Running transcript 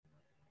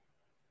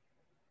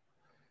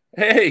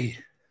Hey,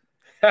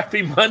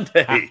 happy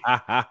Monday.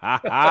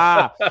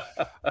 I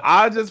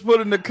just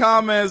put in the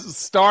comments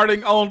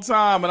starting on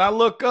time, and I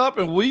look up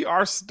and we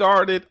are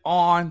started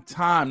on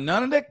time.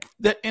 None of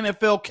the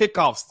NFL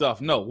kickoff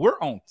stuff. No,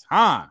 we're on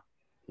time.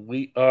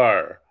 We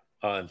are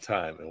on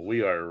time and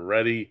we are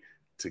ready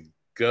to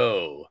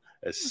go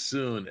as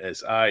soon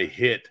as I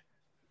hit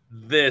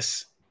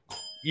this.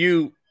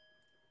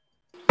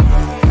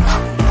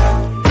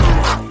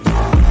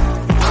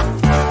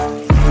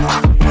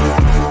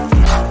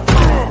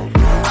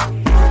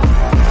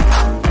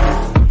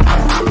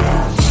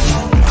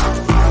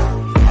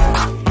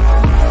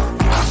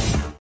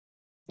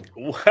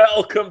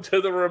 Welcome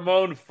to the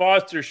Ramon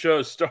Foster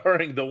Show,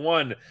 starring the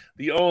one,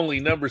 the only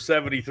number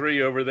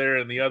 73 over there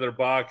in the other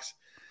box.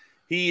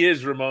 He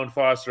is Ramon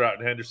Foster out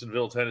in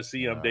Hendersonville,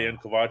 Tennessee. I'm Dan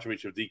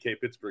Kovacevic of DK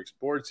Pittsburgh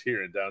Sports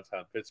here in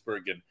downtown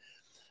Pittsburgh. And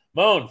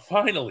Moan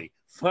finally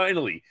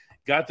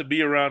got to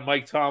be around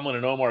Mike Tomlin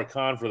and Omar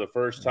Khan for the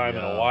first time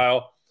in a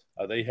while.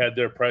 They had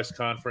their press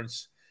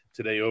conference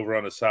today over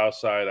on the south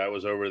side. I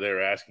was over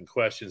there asking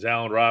questions.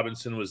 Allen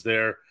Robinson was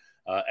there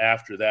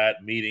after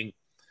that meeting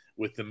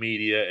with the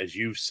media. As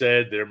you've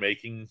said, they're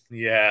making,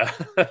 a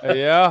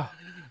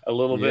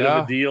little bit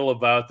of a deal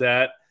about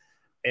that.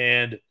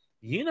 And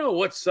you know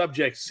what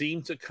subject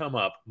seemed to come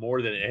up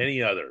more than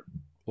any other?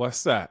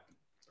 What's that?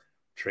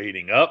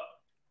 Trading up,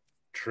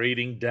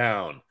 trading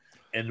down.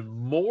 And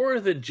more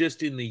than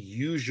just in the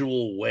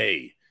usual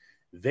way,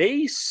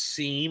 they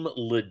seem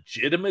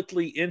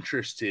legitimately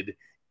interested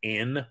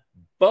in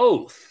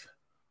both.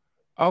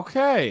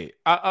 Okay,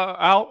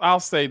 I'll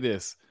say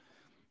this.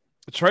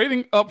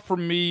 Trading up for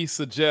me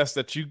suggests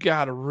that you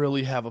got to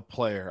really have a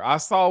player. I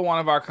saw one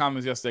of our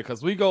comments yesterday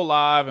because we go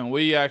live and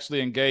we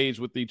actually engage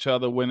with each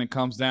other when it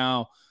comes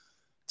down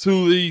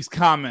to these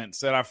comments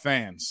that our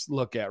fans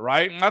look at,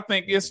 right? And I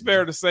think it's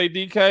fair to say,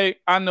 DK,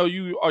 I know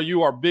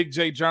you are big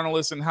J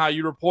journalist in how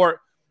you report.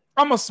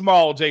 I'm a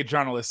small J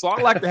journalist, so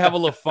I like to have a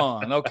little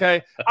fun,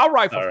 okay? I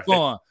write for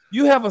fun.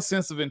 You have a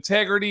sense of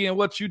integrity in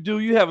what you do.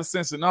 You have a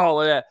sense in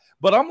all of that.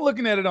 But I'm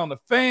looking at it on the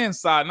fan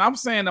side, and I'm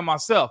saying to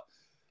myself,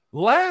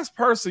 last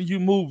person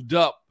you moved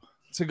up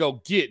to go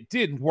get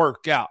didn't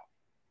work out.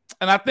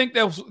 And I think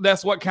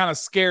that's what kind of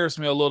scares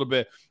me a little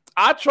bit.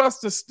 I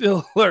trust the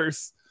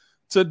Steelers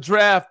to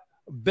draft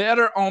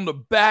better on the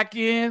back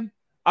end,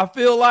 I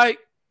feel like,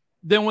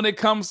 than when it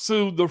comes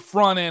to the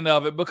front end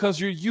of it, because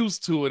you're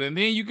used to it. And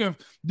then you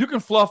can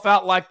fluff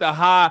out like the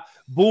high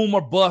boom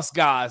or bust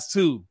guys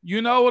too.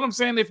 You know what I'm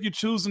saying? If you're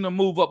choosing to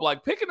move up,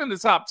 like picking in the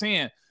top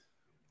 10,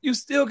 you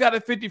still got a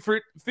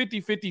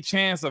 50-50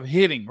 chance of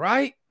hitting,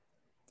 right?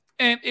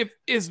 And if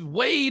it's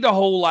weighed a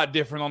whole lot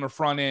different on the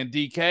front end,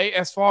 DK,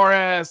 as far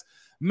as,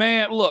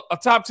 man, look, a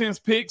top 10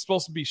 pick is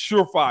supposed to be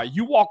surefire.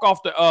 You walk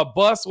off the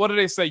bus, what do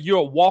they say? You're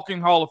a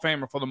walking Hall of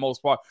Famer for the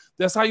most part.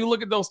 That's how you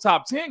look at those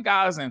top 10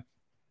 guys. And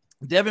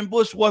Devin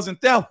Bush wasn't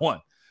that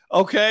one.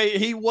 Okay,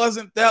 he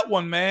wasn't that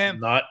one, man.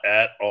 Not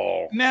at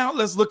all. Now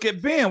let's look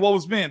at Ben. What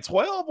was Ben,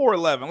 12 or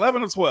 11?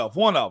 11 or 12,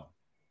 one of them.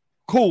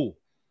 Cool.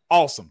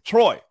 Awesome.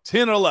 Troy,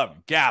 10 or 11.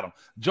 Got him.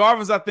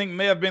 Jarvis, I think,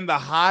 may have been the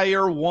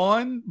higher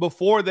one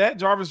before that.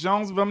 Jarvis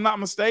Jones, if I'm not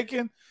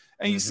mistaken.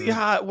 And you see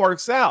how it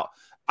works out.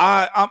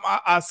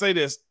 I say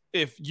this.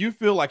 If you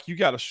feel like you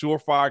got a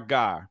surefire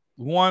guy,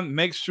 one,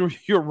 make sure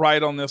you're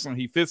right on this one.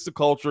 He fits the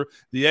culture,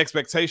 the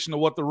expectation of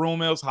what the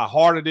room is, how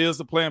hard it is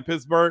to play in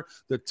Pittsburgh,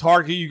 the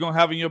target you're going to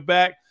have in your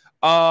back.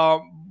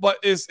 But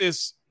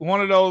it's one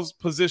of those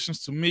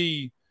positions to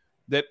me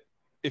that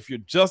if you're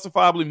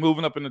justifiably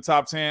moving up in the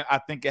top 10, I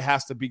think it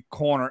has to be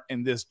corner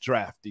in this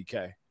draft,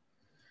 DK.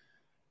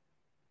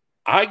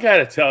 I got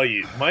to tell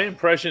you, my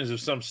impressions of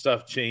some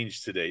stuff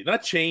changed today.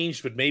 Not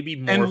changed, but maybe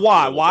more. And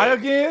why? Why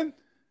again?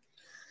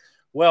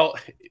 Well,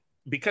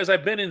 because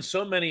I've been in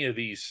so many of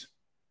these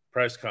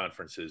press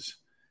conferences,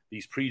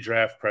 these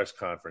pre-draft press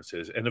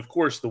conferences, and of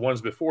course the ones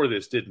before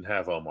this didn't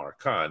have Omar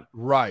Khan.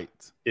 Right.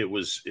 It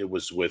was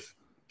with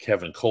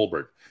Kevin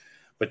Colbert.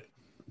 But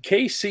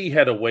KC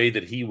had a way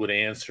that he would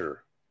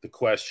answer the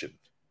question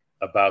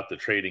about the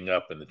trading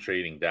up and the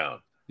trading down.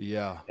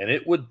 Yeah. And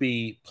it would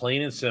be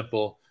plain and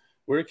simple.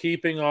 We're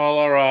keeping all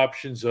our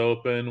options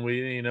open.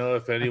 We,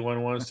 if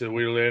anyone wants to,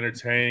 we're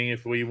entertaining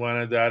if we want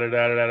to,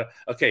 da-da-da-da-da.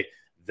 Okay,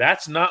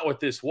 that's not what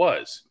this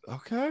was.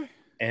 Okay.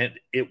 And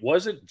it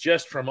wasn't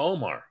just from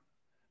Omar.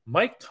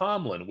 Mike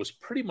Tomlin was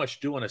pretty much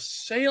doing a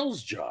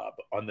sales job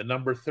on the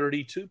number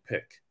 32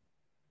 pick.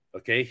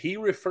 Okay, he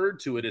referred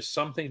to it as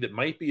something that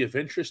might be of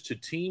interest to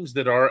teams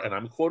that are, and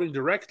I'm quoting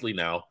directly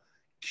now,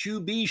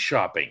 QB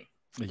shopping.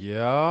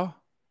 Yeah.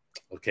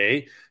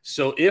 Okay,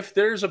 so if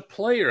there's a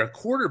player, a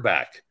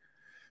quarterback,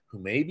 who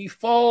maybe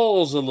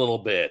falls a little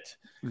bit,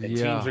 and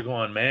teams are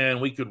going,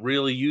 man, we could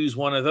really use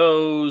one of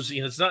those.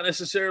 It's not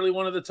necessarily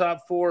one of the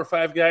top 4 or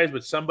 5 guys,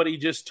 but somebody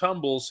just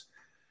tumbles.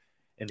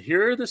 And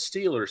here are the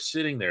Steelers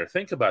sitting there.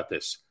 Think about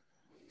this.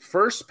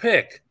 First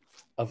pick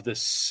of the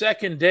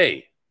second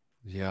day.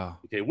 Yeah.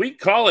 Okay, we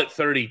call it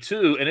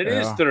 32, and it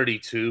is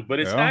 32, but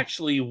it's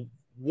actually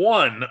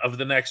one of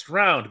the next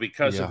round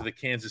because of the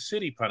Kansas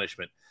City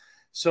punishment.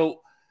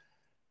 So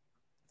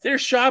They're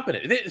shopping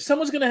it.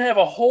 Someone's going to have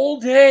a whole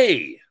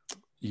day.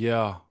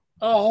 Yeah.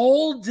 A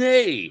whole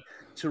day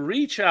to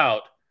reach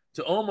out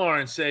to Omar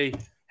and say,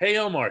 hey,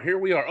 Omar, here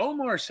we are.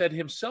 Omar said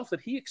himself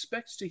that he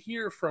expects to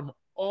hear from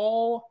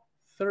all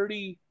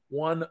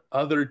 31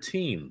 other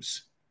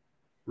teams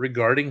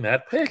regarding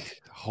that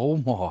pick.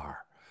 Omar.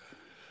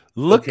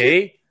 Look.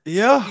 Okay.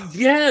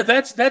 Yeah,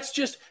 that's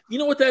just, you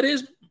know what that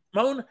is,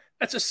 Moan?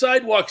 That's a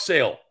sidewalk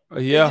sale.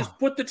 Yeah. They just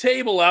put the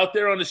table out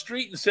there on the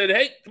street and said,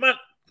 hey, come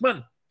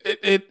on.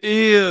 It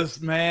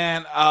is,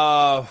 man.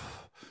 And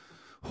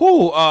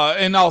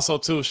also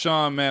too,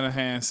 Sean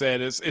Manahan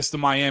said it's the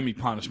Miami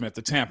punishment,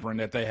 the tampering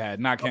that they had,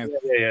 not Kansas.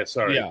 Yeah,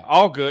 sorry. Yeah,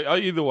 all good.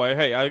 Either way,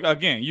 hey,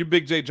 again, you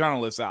big J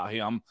journalists out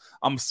here.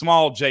 I'm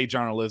small J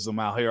journalism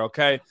out here,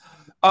 okay?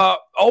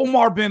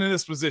 Omar been in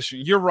this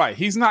position. You're right.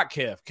 He's not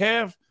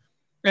Kev,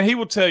 and he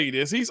will tell you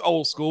this. He's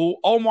old school.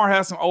 Omar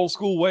has some old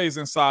school ways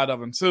inside of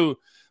him too.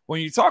 When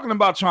you're talking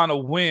about trying to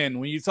win,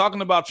 when you're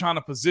talking about trying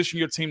to position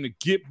your team to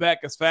get back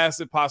as fast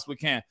as it possibly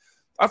can,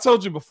 I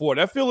told you before,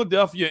 that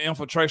Philadelphia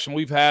infiltration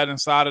we've had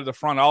inside of the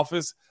front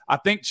office, I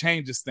think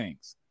changes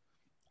things.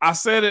 I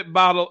said it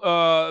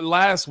about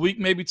last week,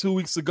 maybe 2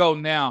 weeks ago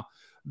now.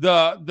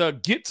 The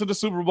get to the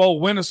Super Bowl,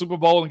 win the Super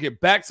Bowl, and get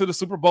back to the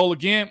Super Bowl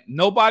again,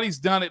 nobody's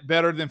done it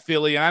better than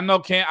Philly. And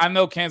I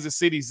know Kansas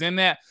City's in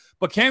that,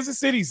 but Kansas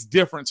City's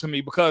different to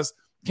me because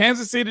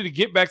Kansas City, to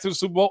get back to the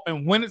Super Bowl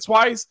and win it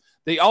twice,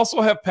 they also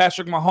have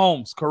Patrick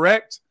Mahomes,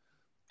 correct?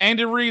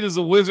 Andy Reid is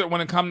a wizard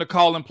when it comes to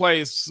calling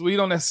plays. We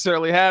don't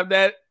necessarily have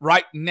that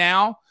right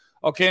now,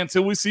 okay,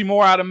 until we see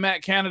more out of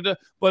Matt Canada.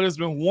 But there's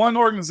been one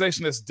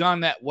organization that's done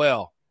that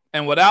well.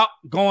 And without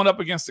going up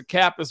against the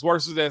cap as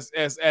worse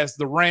as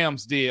the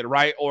Rams did,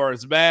 right, or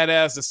as bad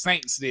as the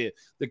Saints did.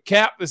 The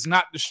cap is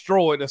not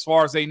destroyed as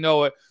far as they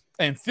know it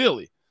in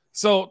Philly.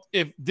 So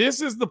if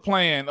this is the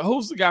plan,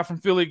 who's the guy from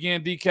Philly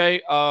again, DK,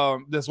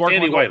 that's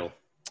working? Andy Weidel.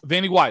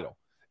 Vanny Weidel.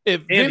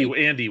 If Andy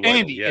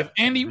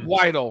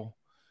Weidel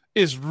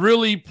is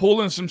really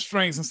pulling some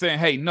strings and saying,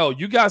 hey, no,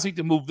 you guys need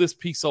to move this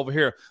piece over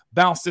here,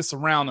 bounce this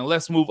around, and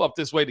let's move up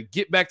this way to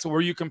get back to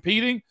where you're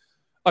competing.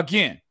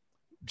 Again,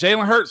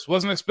 Jalen Hurts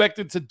wasn't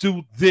expected to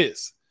do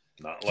this.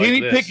 Kenny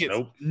Pickett,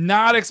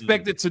 not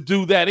expected to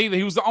do that either.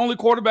 He was the only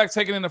quarterback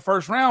taken in the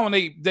first round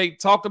when they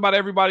talked about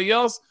everybody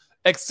else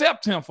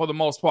except him for the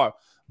most part.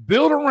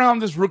 Build around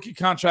this rookie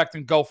contract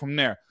and go from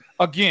there.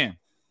 Again,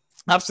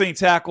 I've seen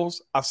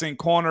tackles, I've seen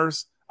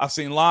corners, I've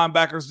seen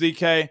linebackers,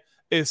 DK.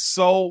 Is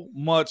so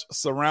much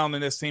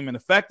surrounding this team. And the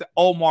fact that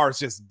Omar is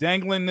just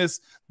dangling this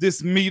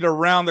meat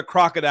around the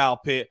crocodile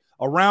pit,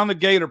 around the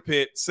gator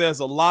pit, says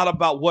a lot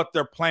about what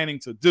they're planning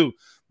to do.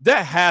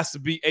 That has to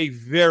be a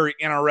very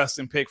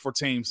interesting pick for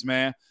teams,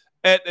 man.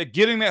 At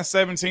getting that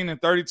 17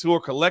 and 32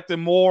 or collecting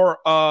more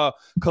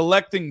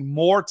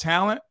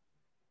talent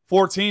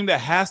for a team that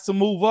has to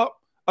move up.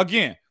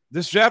 Again,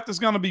 this draft is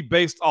going to be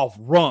based off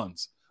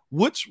runs.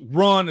 Which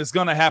run is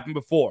going to happen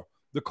before?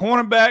 The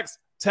cornerbacks,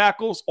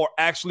 tackles, or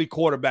actually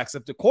quarterbacks?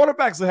 If the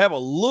quarterbacks have a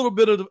little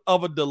bit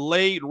of a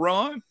delayed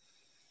run,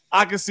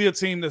 I can see a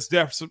team that's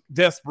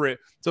desperate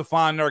to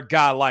find their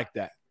guy like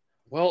that.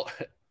 Well,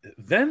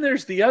 then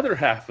there's the other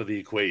half of the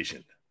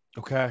equation.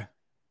 Okay.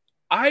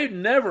 I've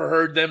never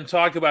heard them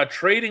talk about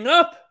trading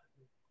up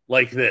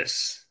like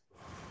this.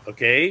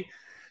 Okay.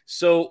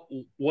 So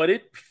what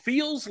it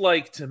feels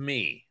like to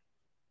me,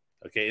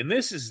 okay, and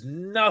this is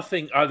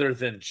nothing other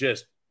than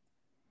just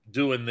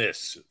doing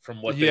this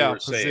from what they were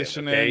saying.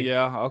 Positioning, okay?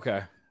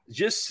 Okay.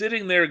 Just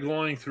sitting there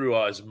going through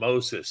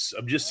osmosis.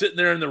 I'm just sitting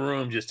there in the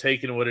room just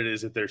taking what it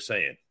is that they're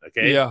saying,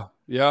 okay?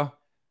 Yeah.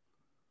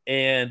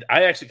 And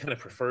I actually kind of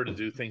prefer to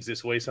do things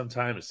this way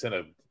sometimes instead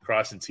of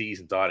crossing T's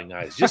and dotting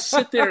I's. Just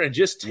sit there and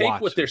just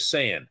take what they're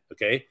saying,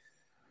 okay?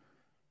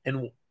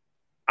 And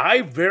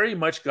I very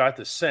much got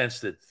the sense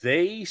that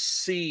they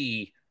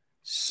see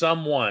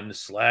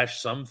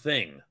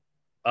someone/something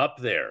up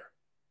there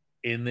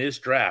in this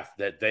draft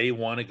that they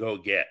want to go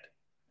get.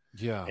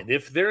 Yeah. And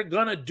if they're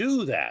going to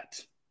do that,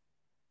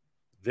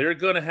 they're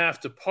going to have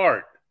to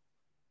part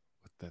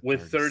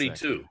with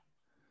 32.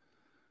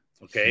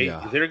 Okay?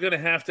 Yeah. They're going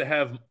to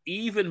have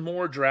even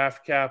more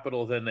draft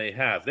capital than they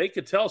have. They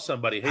could tell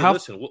somebody, hey,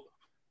 listen,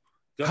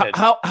 go ahead.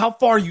 How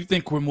far you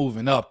think we're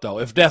moving up, though,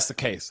 if that's the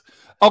case?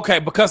 Okay,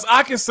 because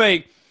I can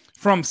say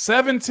from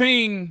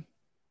 17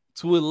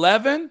 to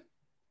 11,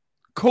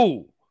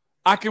 cool.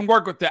 I can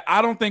work with that.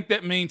 I don't think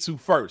that means to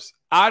first.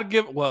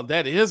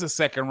 That is a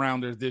second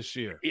rounder this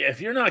year. Yeah,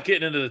 if you're not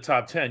getting into the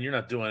top 10, you're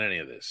not doing any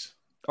of this.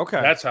 Okay.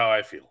 That's how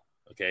I feel.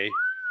 Okay.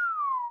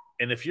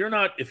 And if you're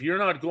not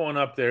going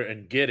up there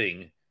and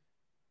getting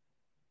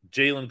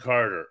Jalen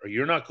Carter, or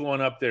you're not going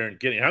up there and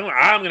getting,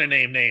 I'm going to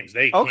name names.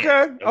 They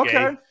can't.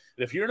 Okay.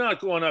 If you're not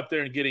going up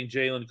there and getting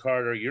Jalen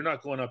Carter, you're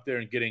not going up there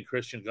and getting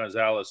Christian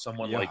Gonzalez,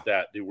 someone like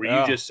that,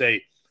 where you just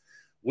say,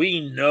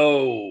 we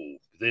know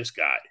this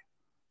guy.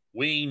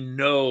 We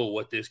know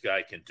what this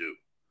guy can do,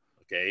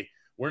 okay?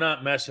 We're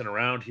not messing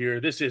around here.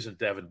 This isn't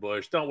Devin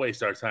Bush. Don't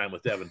waste our time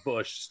with Devin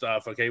Bush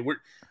stuff, okay?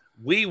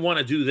 We want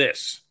to do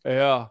this.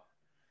 Yeah.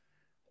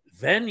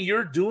 then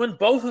you're doing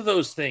both of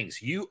those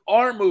things. You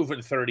are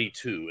moving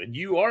 32 and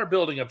you are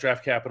building up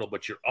draft capital,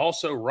 but you're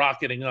also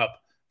rocketing up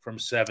from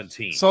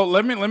 17. So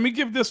let me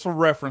give this for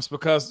reference,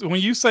 because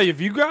when you say if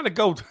you got to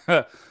go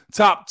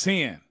top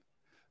 10,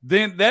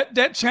 then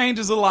that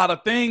changes a lot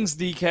of things,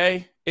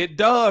 DK. It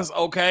does,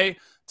 okay?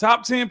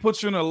 Top 10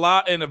 puts you in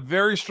a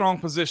very strong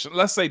position.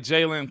 Let's say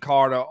Jalen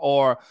Carter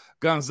or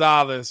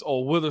Gonzalez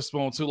or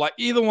Witherspoon too. Like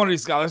either one of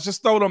these guys, let's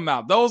just throw them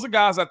out. Those are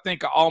guys I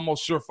think are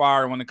almost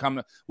surefire when it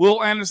comes to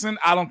Will Anderson.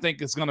 I don't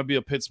think it's going to be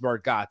a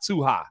Pittsburgh guy.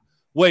 Too high,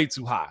 way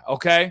too high,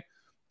 okay?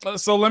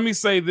 So let me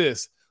say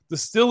this. The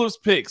Steelers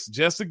picks,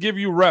 just to give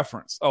you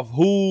reference of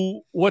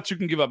what you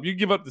can give up. You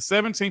give up the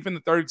 17th and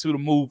the 32 to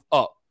move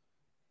up.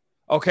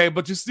 Okay,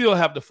 but you still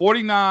have the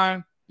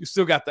 49, you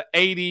still got the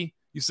 80,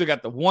 you still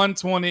got the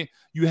 120.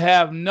 You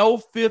have no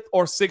 5th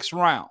or 6th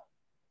round.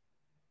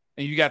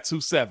 And you got 2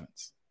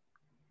 7s.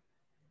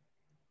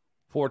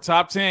 For a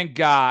top 10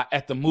 guy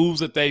at the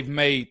moves that they've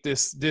made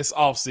this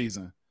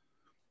offseason.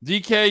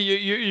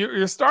 DK,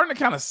 you're starting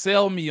to kind of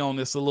sell me on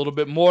this a little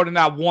bit more than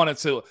I wanted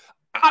to.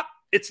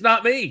 It's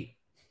not me.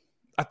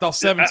 I thought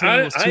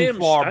 17 was too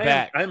far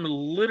back. I'm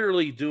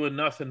literally doing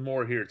nothing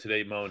more here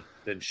today, Moan,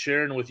 than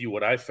sharing with you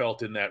what I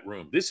felt in that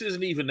room. This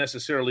isn't even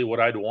necessarily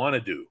what I'd want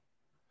to do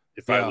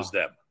if I was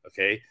them,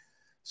 okay?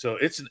 So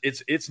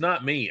it's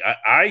not me.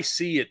 I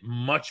see it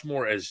much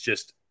more as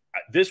just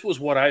this was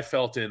what I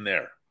felt in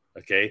there,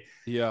 okay?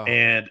 Yeah.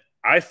 And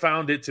I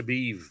found it to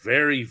be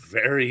very,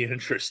 very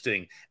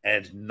interesting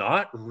and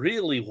not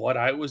really what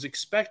I was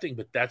expecting,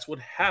 but that's what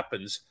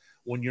happens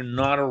when you're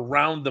not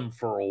around them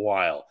for a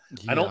while.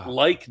 Yeah. I don't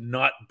like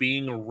not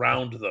being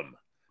around them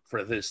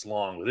for this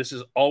long. This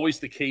is always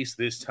the case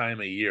this time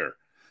of year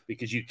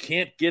because you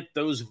can't get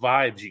those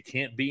vibes. You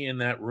can't be in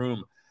that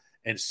room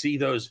and see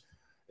those,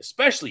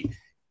 especially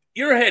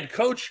your head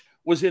coach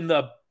was in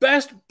the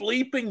best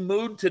bleeping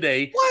mood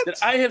today that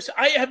I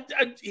have.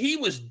 He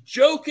was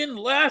joking,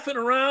 laughing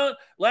around,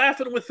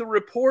 laughing with the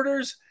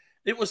reporters.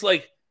 It was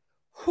like,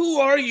 who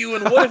are you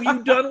and what have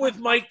you done with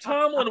Mike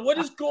Tomlin? What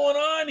is going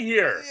on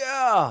here?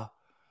 Yeah.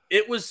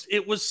 It was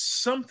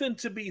something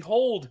to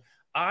behold.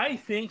 I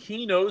think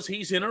he knows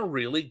he's in a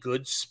really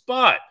good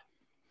spot.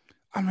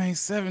 I mean,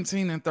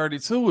 17 and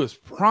 32 is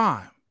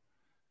prime.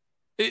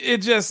 It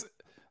just,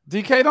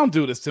 DK, don't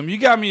do this to me. You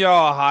got me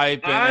all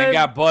hype and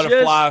got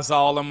butterflies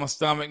all in my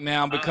stomach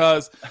now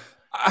because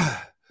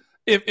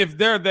if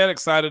they're that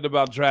excited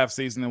about draft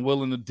season and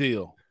willing to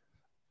deal,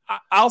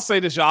 I'll say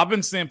this, y'all. I've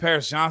been seeing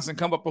Paris Johnson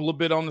come up a little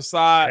bit on the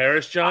side.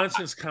 Paris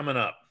Johnson's coming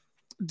up.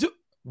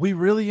 We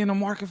really in the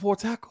market for a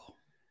tackle?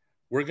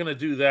 We're going to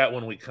do that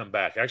when we come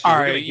back. Actually,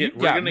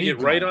 we're going to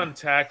get right on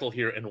tackle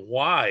here and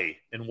why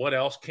and what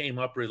else came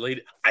up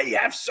related. I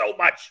have so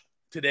much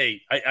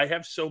today. I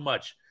have so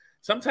much.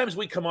 Sometimes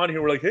we come on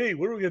here, we're like, hey,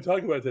 what are we going to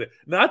talk about today?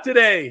 Not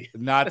today.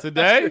 Not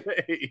today?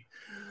 Today.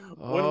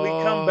 When we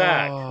come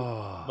back,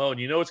 Moan,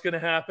 you know what's going to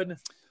happen?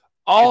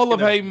 All of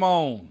Hey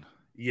Moan.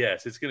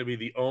 Yes, it's going to be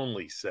the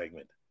only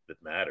segment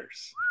that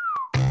matters.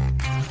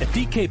 At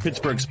DK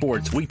Pittsburgh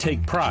Sports, we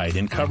take pride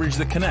in coverage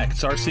that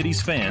connects our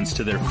city's fans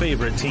to their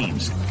favorite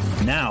teams.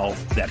 Now,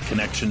 that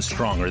connection's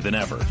stronger than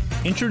ever.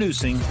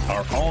 Introducing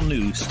our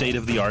all-new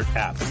state-of-the-art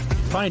app.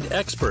 Find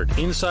expert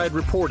inside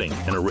reporting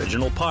and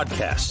original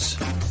podcasts.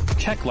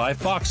 Check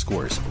live box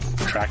scores.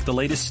 Track the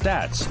latest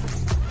stats.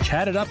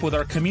 Chat it up with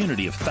our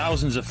community of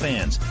thousands of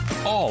fans,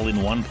 all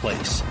in one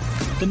place.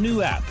 The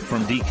new app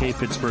from DK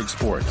Pittsburgh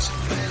Sports.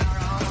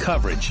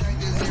 Coverage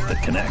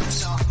that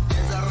connects.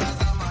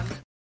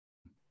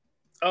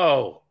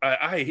 Oh,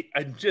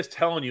 I'm just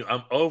telling you,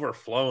 I'm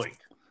overflowing.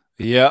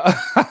 Yeah.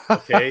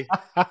 Okay.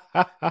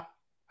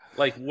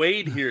 Like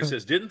Wade here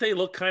says, didn't they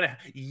look kind of?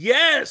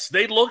 Yes,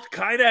 they looked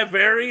kind of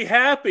very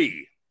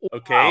happy.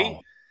 Okay.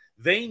 Wow.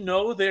 They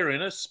know they're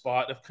in a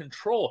spot of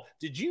control.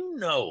 Did you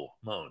know,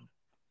 Moan,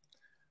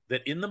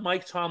 that in the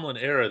Mike Tomlin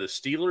era, the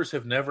Steelers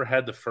have never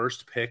had the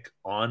first pick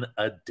on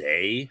a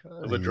day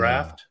of a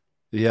draft?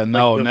 Yeah,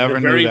 no, never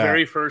knew that. The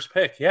very first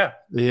pick, yeah.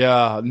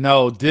 Yeah,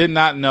 no, did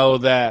not know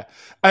that.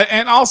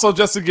 And also,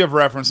 just to give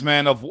reference,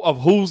 man, of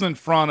who's in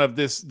front of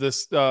the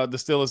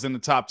Steelers in the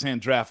top 10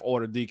 draft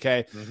order,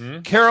 DK.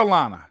 Mm-hmm.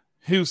 Carolina,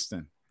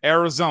 Houston,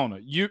 Arizona.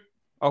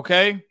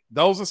 Okay?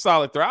 Those are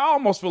solid three. I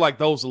almost feel like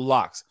those are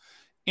locks.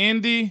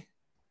 Indy,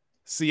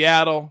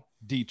 Seattle,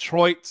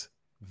 Detroit,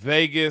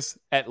 Vegas,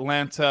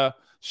 Atlanta,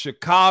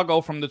 Chicago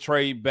from the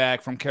trade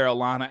back from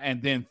Carolina,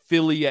 and then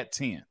Philly at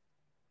 10.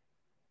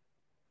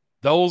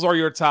 Those are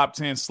your top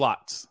 10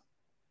 slots.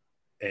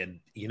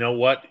 And you know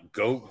what?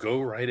 Go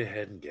right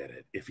ahead and get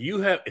it. If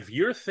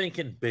you're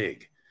thinking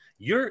big,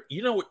 you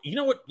know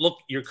what look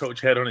your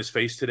coach had on his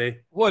face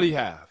today? What'd he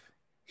have?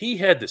 He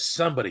had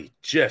somebody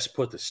just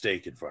put the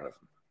steak in front of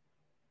him.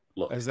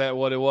 Look. Is that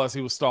what it was?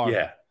 He was starving.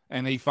 Yeah.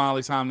 And he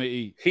finally time to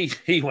eat.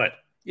 He went,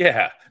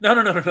 yeah.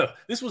 No.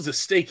 This was a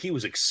steak he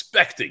was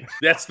expecting.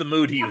 That's the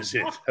mood he was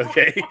in.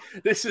 Okay.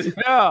 This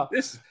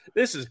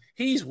is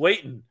he's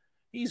waiting.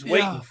 He's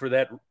waiting for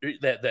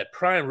that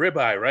prime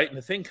ribeye, right? And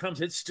the thing comes,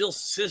 it's still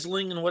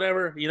sizzling and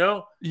whatever, you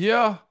know?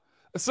 Yeah.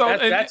 So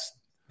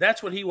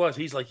That's what he was.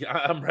 He's like,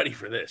 I'm ready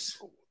for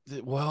this.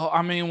 Well,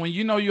 I mean, when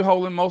you know you're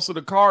holding most of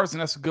the cards,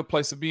 and that's a good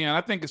place to be in. I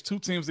think it's two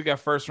teams that got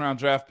first-round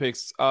draft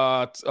picks,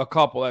 a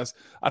couple. As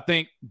I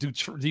think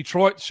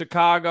Detroit,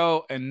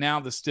 Chicago, and now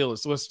the Steelers.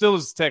 So the Steelers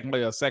is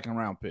technically a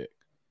second-round pick.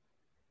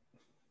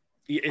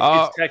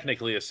 It's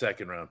technically a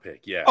second-round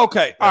pick, yeah.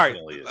 Okay, all right.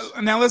 Is.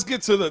 Now let's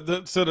get to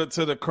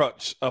the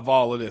crutch of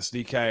all of this,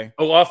 DK.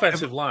 Oh,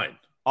 offensive line.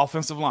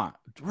 Offensive line,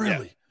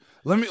 really?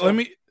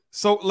 Yeah.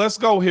 So let's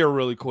go here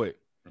really quick.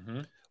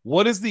 Mm-hmm.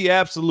 What is the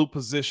absolute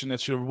position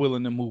that you're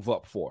willing to move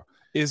up for?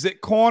 Is it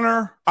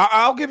corner?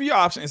 I'll give you an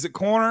option. Is it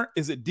corner?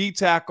 Is it D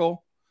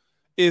tackle?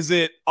 Is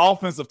it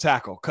offensive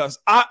tackle? Because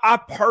I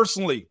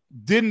personally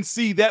didn't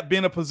see that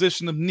being a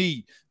position of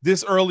need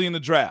this early in the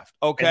draft.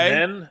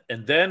 Okay.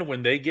 And then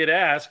when they get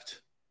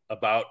asked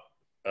about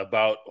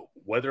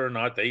whether or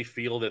not they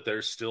feel that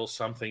there's still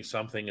something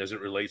as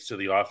it relates to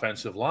the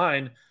offensive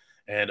line,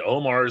 and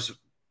Omar's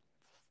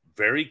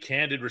very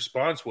candid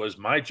response was,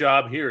 my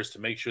job here is to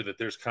make sure that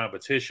there's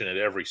competition at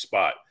every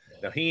spot.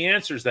 Now, he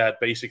answers that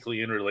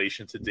basically in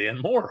relation to Dan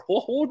Moore.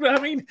 Well, I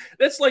mean,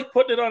 that's like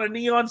putting it on a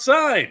neon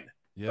sign.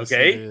 Yes,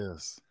 okay? It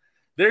is.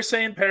 They're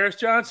saying Paris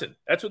Johnson.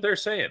 That's what they're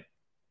saying.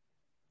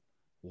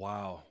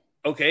 Wow.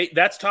 Okay,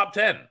 that's top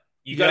 10.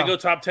 You got to go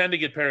top 10 to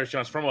get Paris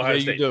Johnson from Ohio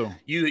State. You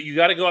do. You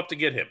got to go up to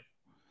get him.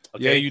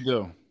 Okay? Yeah, you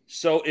do.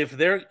 So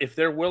if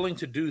they're willing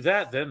to do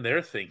that, then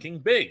they're thinking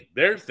big.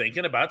 They're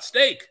thinking about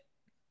steak.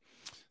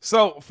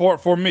 So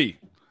for me,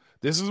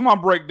 this is my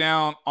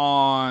breakdown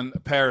on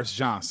Paris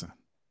Johnson.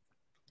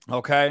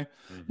 Okay?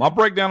 Mm-hmm. My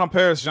breakdown on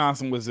Paris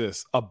Johnson was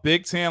this. A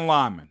Big Ten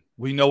lineman.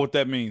 We know what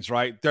that means,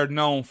 right? They're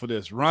known for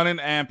this, running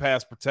and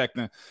pass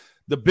protecting.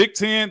 The Big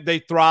Ten, they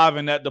thrive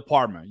in that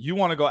department. You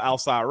want to go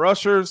outside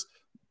rushers?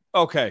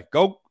 Okay,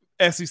 go.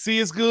 SEC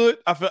is good.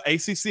 I feel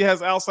ACC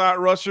has outside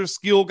rushers,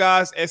 skill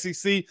guys,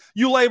 SEC.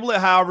 You label it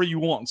however you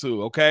want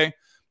to, okay?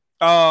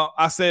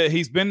 I said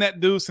he's been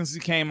that dude since he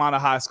came out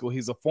of high school.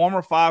 He's a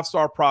former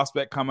 5-star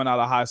prospect coming out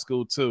of high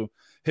school too.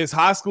 His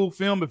high school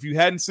film, if you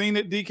hadn't seen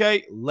it,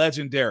 DK,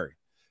 legendary.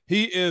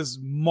 He is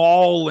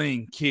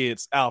mauling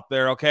kids out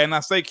there, okay? And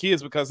I say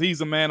kids because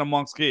he's a man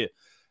amongst kids.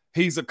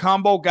 He's a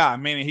combo guy,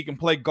 meaning he can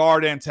play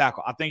guard and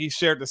tackle. I think he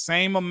shared the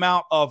same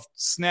amount of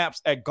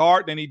snaps at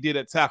guard than he did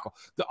at tackle.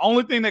 The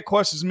only thing that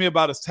questions me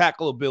about his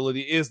tackle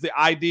ability is the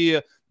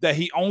idea that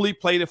he only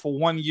played it for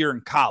 1 year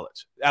in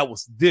college. That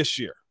was this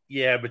year.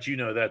 Yeah, but you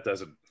know that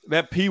doesn't.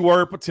 That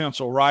P-word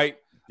potential, right?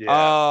 Yeah.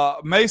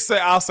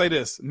 I'll say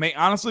this. May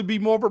honestly be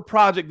more of a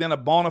project than a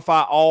bona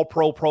fide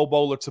all-pro Pro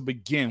Bowler to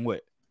begin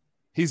with.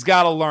 He's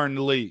got to learn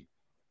the league.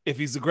 If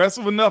he's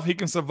aggressive enough, he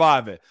can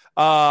survive it.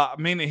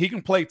 Meaning he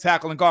can play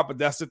tackle and guard, but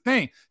that's the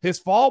thing. His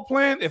fall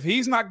plan, if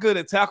he's not good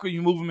at tackle,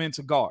 you move him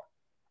into guard.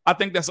 I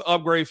think that's an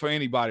upgrade for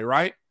anybody,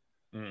 right?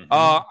 Mm-hmm.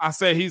 I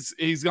said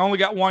he's only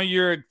got 1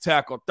 year at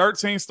tackle.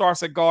 13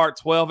 starts at guard,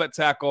 12 at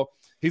tackle.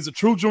 He's a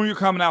true junior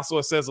coming out, so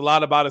it says a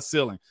lot about his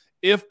ceiling.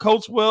 If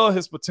coached well,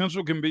 his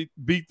potential can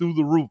be through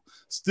the roof.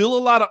 Still a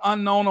lot of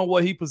unknown on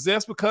what he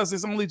possessed because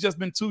it's only just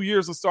been 2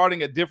 years of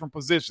starting at different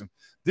positions.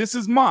 This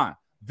is mine.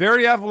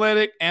 Very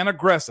athletic and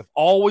aggressive.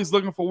 Always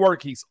looking for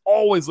work. He's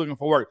always looking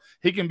for work.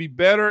 He can be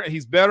better.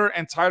 He's better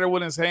and tighter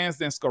with his hands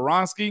than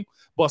Skoronski,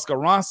 but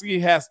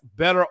Skoronski has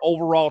better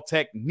overall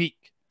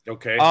technique.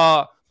 Okay.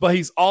 But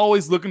he's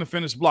always looking to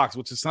finish blocks,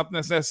 which is something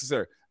that's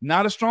necessary.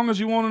 Not as strong as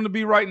you want him to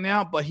be right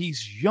now, but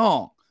he's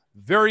young,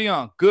 very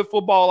young, good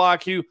football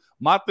IQ.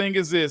 My thing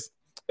is this,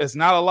 it's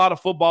not a lot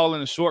of football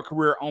in a short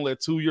career, only a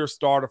 2-year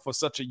starter for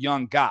such a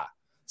young guy.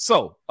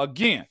 So,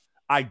 again,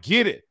 I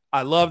get it.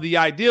 I love the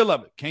idea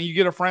of it. Can you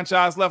get a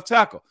franchise left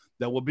tackle?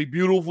 That would be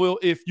beautiful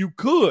if you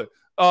could,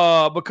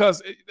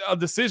 because a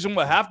decision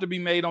would have to be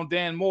made on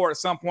Dan Moore at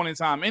some point in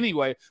time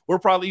anyway. We're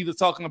probably either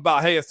talking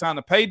about, hey, it's time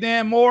to pay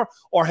Dan Moore,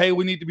 or, hey,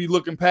 we need to be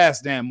looking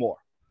past Dan Moore.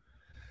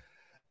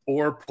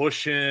 Or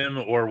push him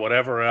or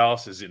whatever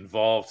else is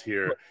involved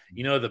here.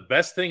 You know, the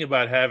best thing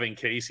about having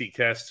Casey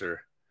Kester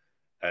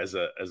as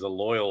a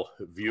loyal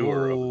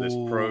viewer of this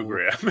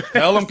program.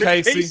 Tell him,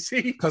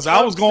 Casey, because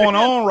I was going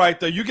on right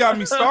there. You got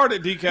me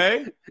started,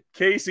 DK.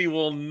 Casey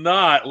will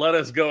not let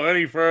us go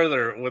any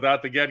further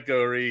without the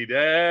Get-Go read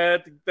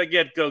at the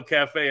Get-Go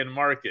Cafe and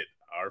Market.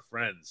 Our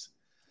friends.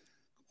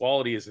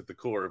 Quality is at the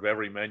core of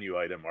every menu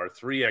item. Our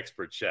 3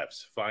 expert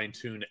chefs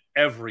fine-tune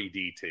every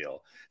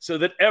detail so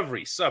that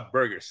every sub,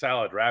 burger,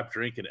 salad, wrap,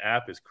 drink, and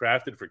app is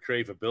crafted for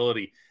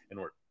craveability, and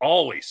we're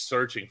always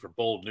searching for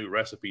bold new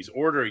recipes.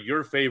 Order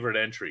your favorite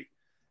entry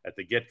at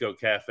the Get-Go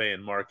Cafe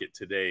and Market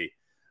today.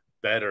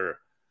 Better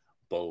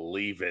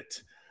believe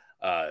it.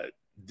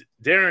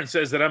 Darren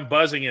says that I'm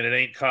buzzing and it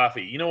ain't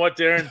coffee. You know what,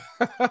 Darren?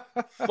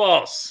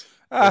 False.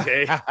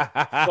 Okay?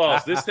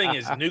 False. This thing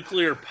is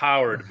nuclear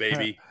powered,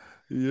 baby.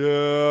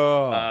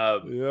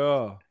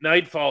 Yeah.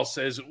 Nightfall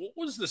says, what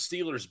was the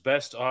Steelers'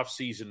 best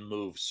offseason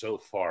move so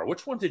far?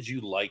 Which one did you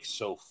like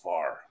so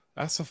far?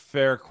 That's a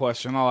fair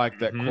question. I like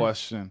that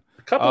question.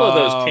 A couple of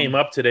those came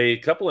up today. A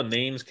couple of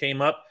names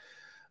came up.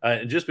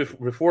 And just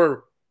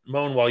before,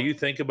 Moan, while you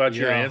think about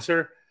your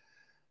answer,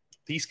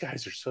 these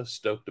guys are so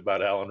stoked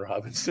about Allen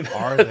Robinson.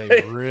 Are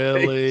they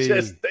really?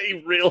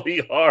 They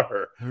really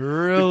are.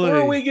 Really?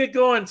 Before we get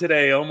going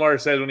today, Omar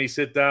said when he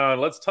sit down,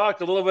 let's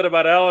talk a little bit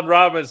about Allen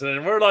Robinson.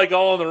 And we're like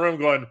all in the room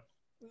going,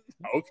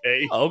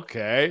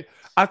 okay.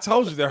 I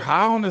told you they're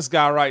high on this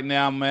guy right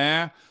now,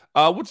 man.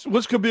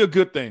 Which could be a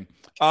good thing.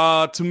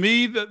 To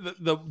me,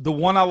 the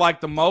one I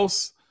like the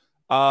most,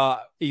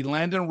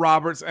 Elandon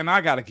Roberts, and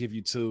I got to give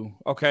you two.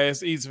 Okay,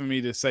 it's easy for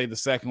me to say the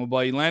second one,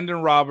 but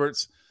Elandon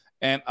Roberts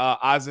and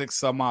Isaac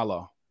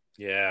Samalo.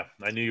 Yeah,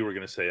 I knew you were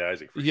going to say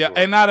Isaac. Sure.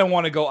 And I didn't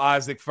want to go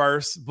Isaac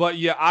first, but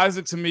yeah,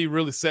 Isaac to me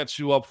really sets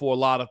you up for a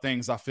lot of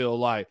things, I feel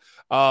like.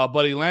 But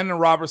Elandon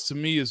Roberts to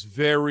me is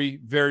very,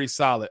 very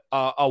solid.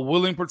 A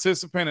willing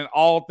participant in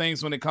all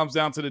things when it comes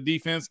down to the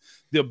defense.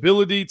 The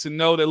ability to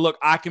know that, look,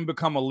 I can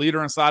become a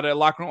leader inside that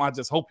locker room. I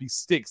just hope he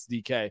sticks,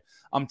 DK.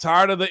 I'm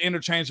tired of the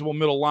interchangeable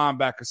middle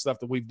linebacker stuff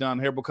that we've done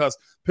here because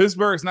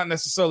Pittsburgh is not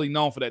necessarily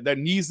known for that. There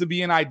needs to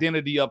be an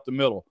identity up the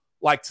middle,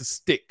 like to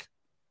stick.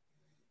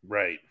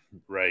 Right.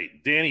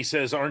 Danny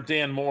says, aren't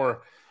Dan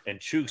Moore and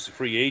Chooks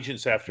free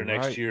agents after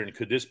next year? And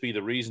could this be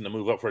the reason to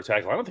move up for a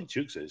tackle? I don't think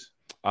Chooks is.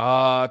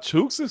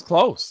 Chooks is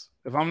close,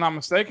 if I'm not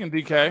mistaken,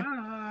 DK.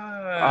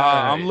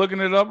 I'm looking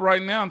it up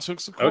right now.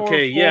 Chooks is close.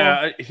 Okay,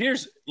 yeah.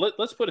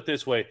 Let's put it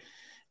this way.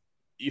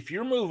 If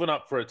you're moving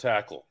up for a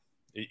tackle,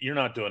 you're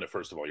not doing it,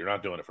 first of all. You're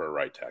not doing it for a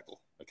right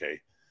tackle, okay?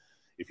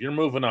 If you're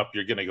moving up,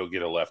 you're going to go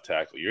get a left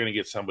tackle. You're going to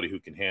get somebody who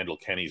can handle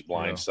Kenny's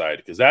blind side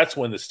because that's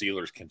when the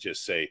Steelers can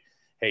just say,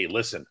 hey,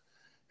 listen,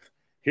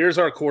 here's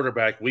our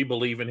quarterback. We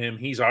believe in him.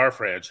 He's our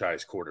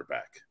franchise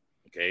quarterback.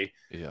 Okay.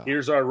 Yeah.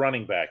 Here's our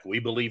running back. We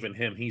believe in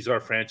him. He's our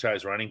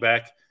franchise running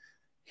back.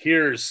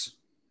 Here's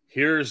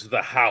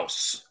the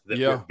house that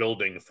we're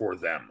building for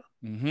them.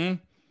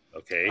 Mm-hmm.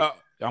 Okay.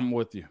 I'm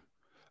with you.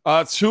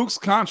 Chooks'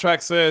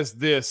 contract says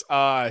this.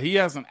 He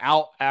has an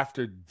out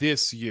after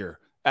this year.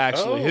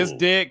 Actually, his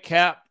dead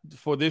cap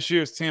for this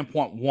year is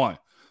 10.1.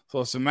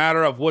 So it's a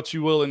matter of what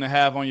you're willing to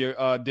have on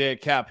your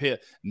dead cap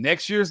hit.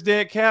 Next year's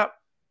dead cap,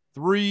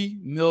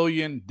 $3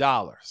 million.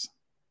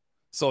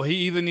 So he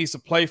either needs to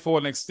play for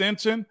an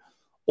extension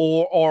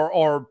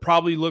or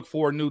probably look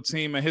for a new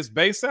team. And his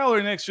base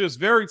salary next year is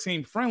very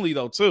team friendly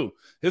though too.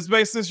 His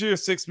base this year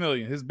is $6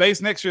 million. His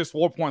base next year is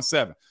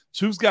 4.7.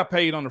 Chooks got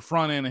paid on the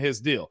front end of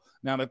his deal.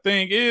 Now the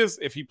thing is,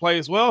 if he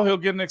plays well, he'll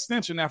get an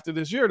extension after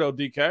this year though,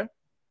 DK.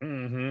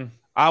 Mm-hmm.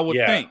 I would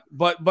think,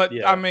 but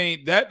I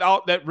mean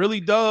that really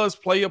does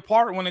play a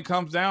part when it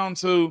comes down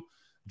to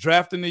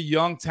drafting a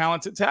young,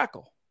 talented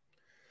tackle.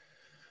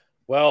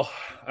 Well,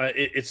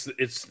 it's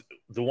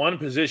the one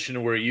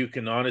position where you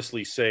can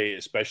honestly say,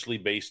 especially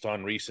based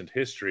on recent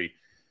history,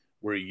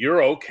 where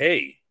you're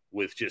okay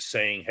with just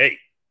saying, "Hey,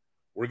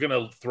 we're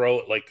gonna throw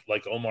it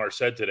like Omar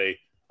said today,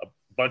 a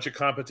bunch of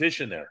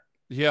competition there."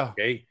 Yeah.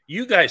 Okay.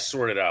 You guys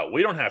sort it out.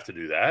 We don't have to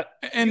do that.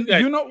 And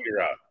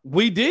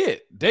we did.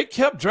 They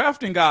kept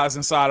drafting guys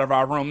inside of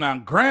our room. Now,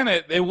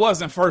 granted, it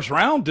wasn't first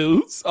round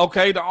dudes.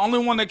 Okay. The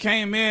only one that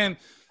came in,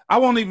 I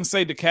won't even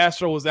say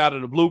DeCastro was out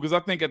of the blue because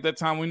I think at that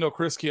time we know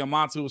Chris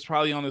Chiamonte was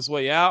probably on his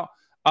way out.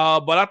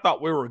 But I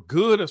thought we were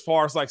good as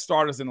far as like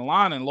starters in the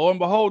line. And lo and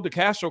behold,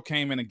 DeCastro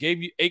came in and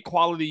gave you 8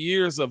 quality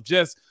years of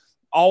just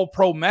all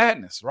pro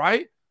madness,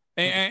 right?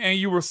 And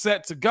you were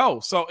set to go.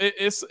 So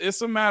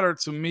it's a matter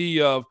to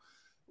me of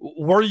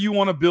where you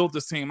want to build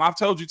this team. I've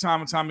told you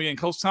time and time again,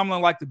 Coach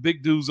Tomlin liked the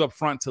big dudes up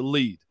front to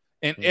lead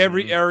in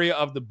every area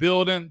of the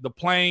building, the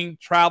playing,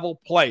 travel,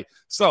 play.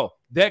 So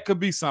that could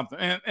be something.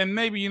 And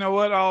maybe, you know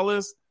what, all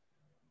this,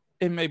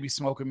 it may be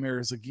smoke and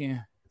mirrors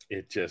again.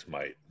 It just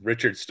might.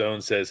 Richard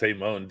Stone says, hey,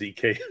 Moan,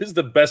 DK, who's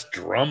the best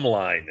drum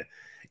line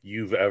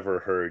you've ever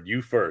heard?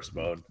 You first,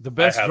 Moan. The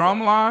best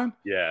drum line?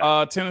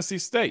 Yeah. Tennessee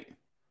State.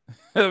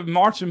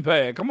 Marching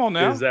band. Come on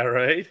now. Is that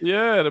right?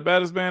 Yeah, the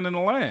baddest band in the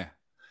land.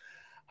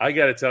 I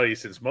got to tell you,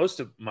 since most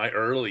of my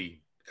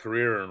early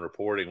career in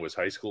reporting was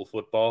high school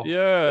football,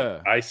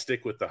 I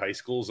stick with the high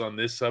schools on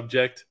this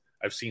subject.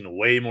 I've seen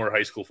way more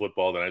high school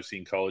football than I've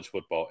seen college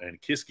football.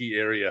 And Kiski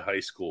Area High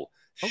School,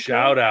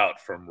 shout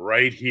out from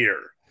right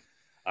here.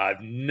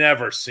 I've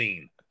never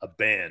seen a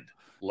band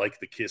like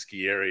the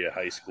Kiski Area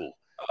High School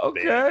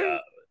band.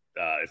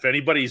 If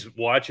anybody's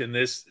watching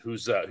this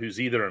who's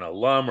either an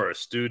alum or a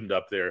student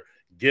up there,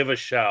 give a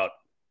shout.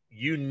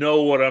 You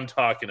know what I'm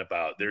talking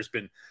about. There's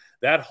been –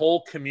 that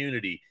whole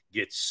community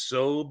gets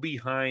so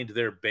behind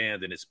their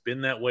band, and it's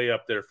been that way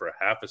up there for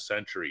half a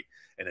century,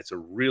 and it's a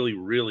really,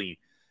 really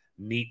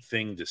neat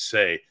thing to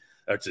say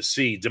or to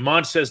see.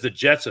 Demond says the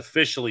Jets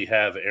officially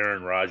have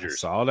Aaron Rodgers. I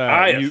saw that.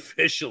 I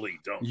officially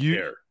don't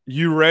care.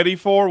 You ready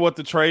for what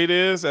the trade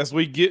is as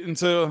we get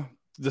into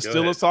the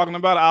Steelers talking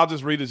about it? I'll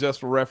just read it just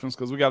for reference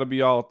because we got to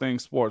be all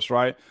things sports,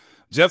 right?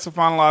 Jets are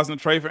finalizing the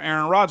trade for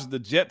Aaron Rodgers. The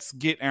Jets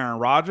get Aaron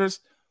Rodgers.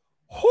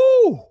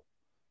 Whoo!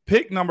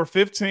 Pick number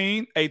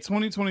 15, a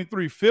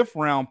 2023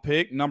 fifth-round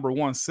pick, number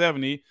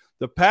 170.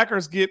 The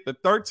Packers get the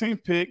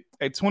 13th pick,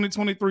 a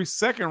 2023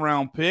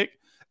 second-round pick,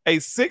 a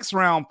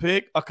sixth-round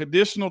pick, a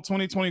conditional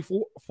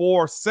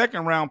 2024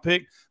 second-round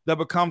pick that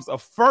becomes a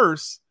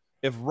first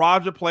if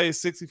Roger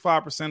plays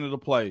 65% of the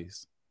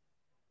plays.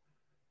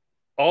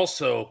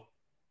 Also,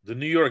 the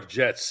New York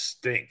Jets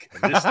stink.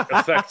 And this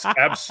affects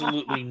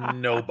absolutely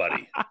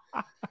nobody.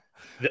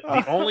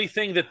 The only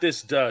thing that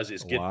this does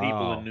is get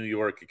people in New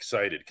York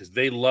excited because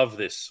they love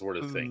this sort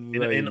of thing.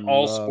 In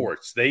all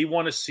sports, they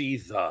want to see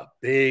the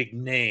big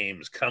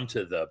names come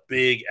to the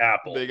Big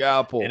Apple. Big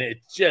Apple. And it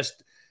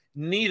just –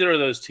 neither of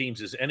those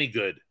teams is any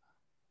good.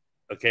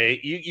 Okay?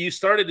 You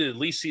started to at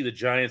least see the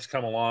Giants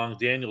come along.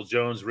 Daniel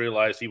Jones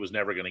realized he was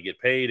never going to get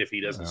paid if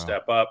he doesn't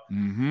step up.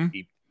 Mm-hmm.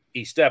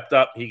 He stepped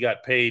up. He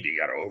got paid. He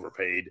got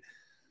overpaid.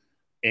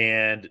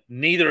 And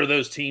neither of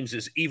those teams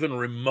is even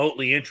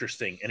remotely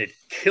interesting, and it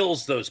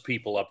kills those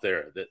people up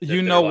there.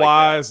 You know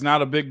why it's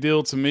not a big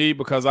deal to me?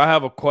 Because I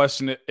have a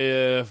question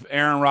if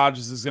Aaron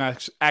Rodgers is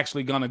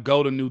actually going to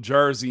go to New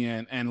Jersey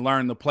and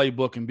learn the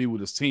playbook and be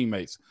with his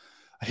teammates.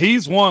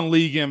 He's won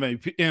league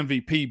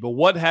MVP, but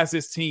what has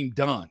his team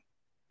done?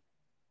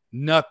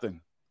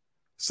 Nothing.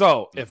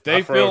 So if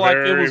they feel like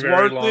it was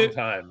worth it,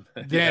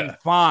 then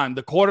fine.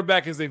 The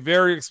quarterback is a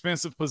very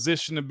expensive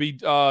position to be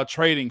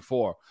trading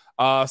for.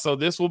 So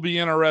this will be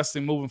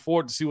interesting moving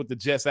forward to see what the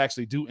Jets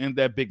actually do in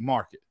that big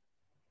market.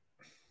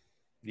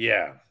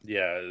 Yeah,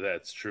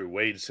 that's true.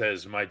 Wade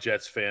says my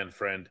Jets fan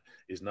friend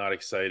is not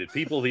excited.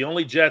 People, the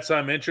only Jets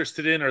I'm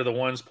interested in are the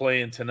ones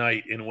playing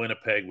tonight in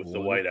Winnipeg with the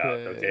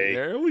whiteout. Okay,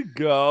 there we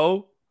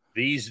go.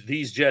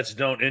 These Jets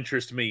don't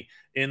interest me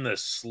in the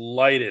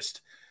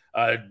slightest.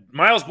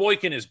 Miles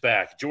Boykin is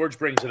back. George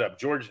brings it up.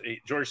 George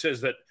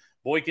says that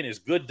Boykin is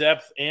good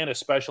depth and a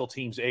special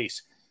teams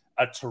ace.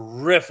 A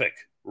terrific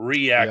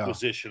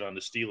reacquisition on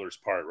the Steelers'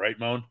 part, right,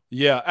 Moan?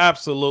 Yeah,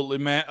 absolutely,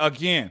 man.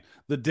 Again,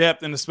 the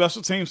depth and the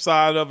special team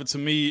side of it to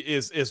me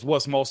is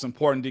what's most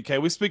important,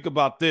 DK. We speak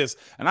about this,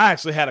 and I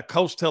actually had a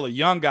coach tell a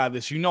young guy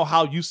this. You know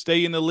how you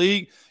stay in the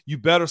league? You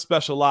better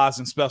specialize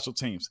in special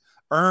teams.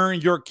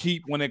 Earn your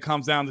keep when it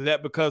comes down to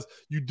that because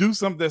you do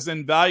something that's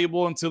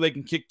invaluable until they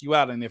can kick you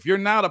out. And if you're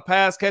not a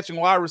pass-catching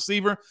wide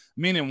receiver,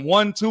 meaning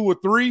 1, 2, or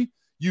 3,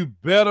 you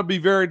better be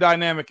very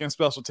dynamic in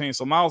special teams.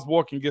 So Miles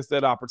Boykin gets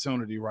that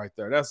opportunity right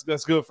there.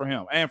 That's good for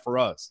him and for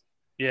us.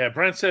 Yeah,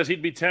 Brent says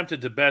he'd be tempted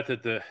to bet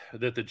that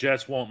the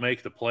Jets won't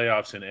make the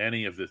playoffs in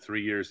any of the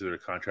 3 years of their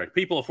contract.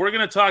 People, if we're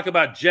going to talk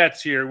about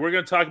Jets here, we're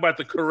going to talk about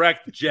the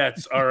correct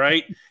Jets, all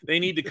right? They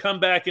need to come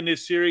back in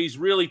this series.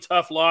 Really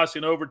tough loss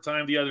in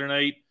overtime the other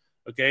night.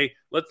 Okay,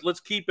 let's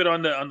keep it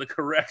on the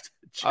correct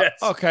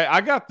Jets. Okay,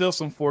 I got this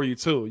one for you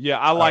too. Yeah,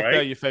 I like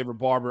that, your favorite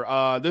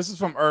barber. This is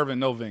from Irvin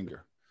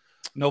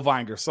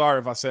Novinger. Sorry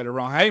if I said it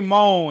wrong. Hey,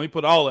 Moan. He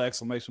put all the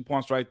exclamation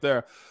points right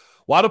there.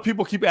 Why do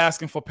people keep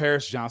asking for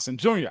Paris Johnson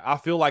Jr.? I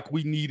feel like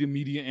we need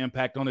immediate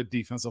impact on the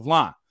defensive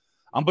line.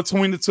 I'm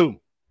between the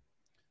two.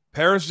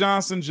 Paris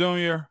Johnson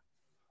Jr.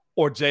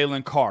 or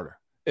Jalen Carter.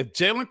 If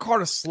Jalen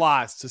Carter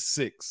slides to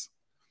 6,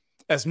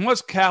 as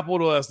much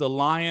capital as the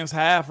Lions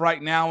have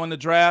right now in the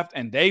draft,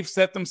 and they've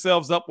set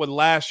themselves up with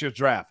last year's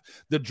draft,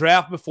 the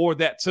draft before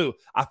that too,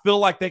 I feel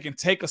like they can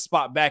take a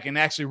spot back and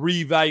actually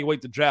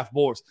reevaluate the draft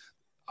boards.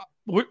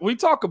 We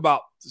talk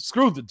about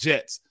screw the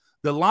Jets.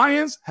 The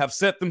Lions have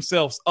set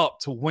themselves up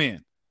to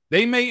win.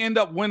 They may end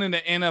up winning the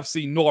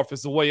NFC North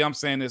is the way I'm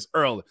saying this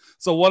early.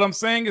 So what I'm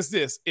saying is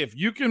this. If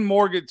you can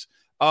mortgage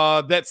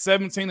that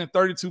 17 and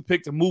 32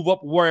 pick to move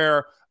up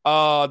where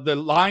the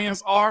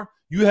Lions are,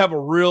 you have a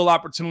real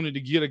opportunity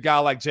to get a guy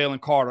like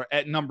Jalen Carter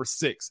at number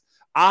 6.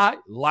 I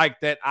like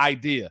that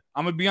idea.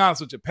 I'm going to be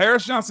honest with you.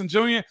 Paris Johnson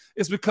Jr.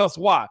 is because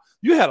why?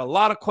 You had a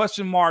lot of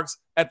question marks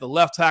at the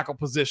left tackle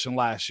position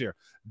last year.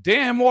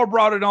 Dan Moore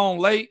brought it on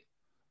late,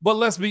 but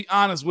let's be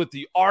honest with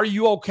you. Are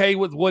you okay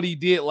with what he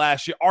did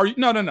last year?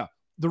 No.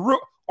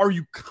 Are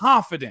you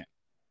confident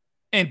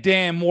in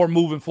Dan Moore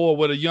moving forward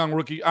with a young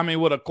rookie? I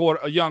mean, with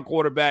a young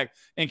quarterback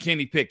and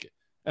Kenny Pickett.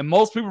 And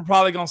most people are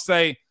probably going to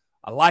say,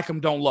 I like him,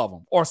 don't love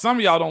him. Or some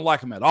of y'all don't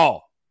like him at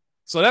all.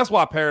 So that's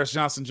why Paris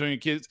Johnson Jr.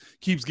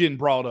 keeps getting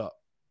brought up.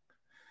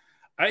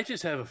 I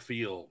just have a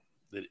feel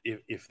that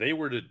if they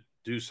were to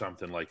do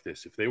something like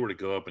this, if they were to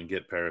go up and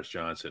get Paris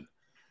Johnson,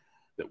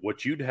 that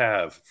what you'd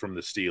have from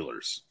the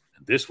Steelers,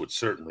 and this would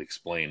certainly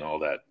explain all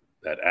that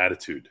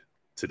attitude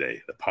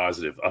today, the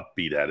positive,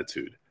 upbeat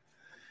attitude,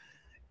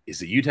 is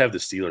that you'd have the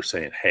Steelers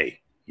saying, hey,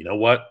 you know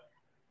what?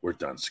 We're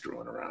done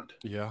screwing around.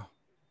 Yeah.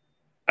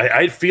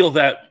 I feel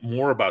that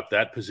more about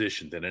that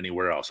position than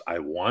anywhere else. I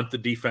want the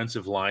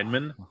defensive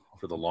lineman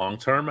for the long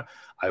term.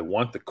 I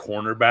want the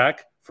cornerback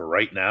for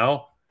right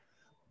now.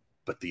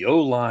 But the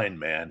O-line,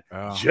 man,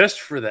 just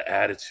for the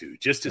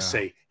attitude, just to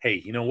say,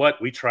 hey, you know what?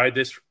 We tried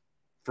this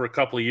for a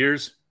couple of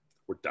years.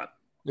 We're done.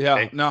 Yeah,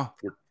 okay? No.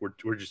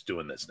 We're just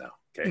doing this now.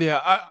 Okay.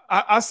 Yeah,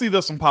 I see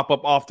this one pop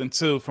up often,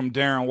 too, from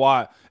Darren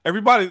Watt.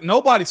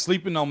 Nobody's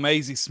sleeping on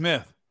Maisie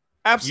Smith.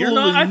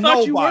 Absolutely I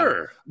thought nobody. You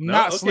were.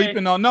 Not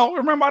sleeping on. No,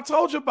 remember I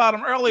told you about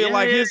him earlier. Yeah,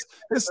 like his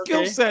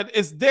skill set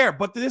is there,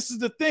 but this is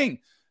the thing.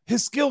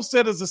 His skill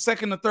set is a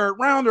second or third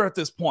rounder at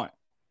this point.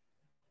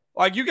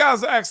 Like you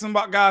guys are asking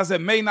about guys that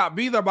may not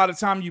be there by the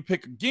time you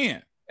pick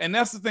again. And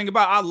that's the thing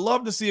about it. I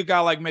love to see a guy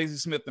like Maisie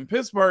Smith in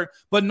Pittsburgh,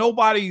 but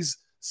nobody's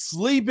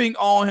sleeping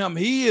on him.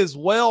 He is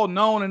well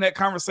known in that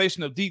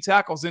conversation of D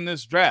tackles in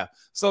this draft.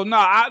 So,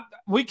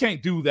 we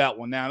can't do that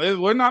one now.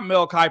 We're not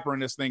Mel Kiper in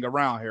this thing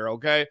around here,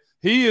 okay?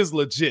 He is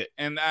legit.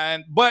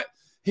 But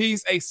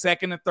he's a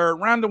second and third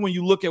rounder when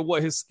you look at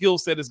what his skill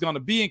set is going to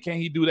be, and can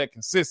he do that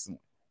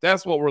consistently?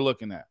 That's what we're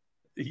looking at.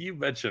 You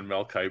mentioned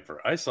Mel Kiper.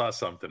 I saw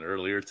something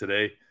earlier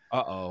today.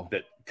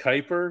 That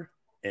Kiper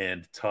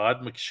and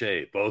Todd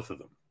McShay, both of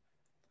them,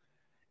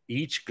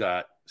 each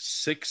got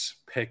 6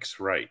 picks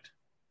right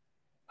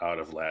out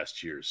of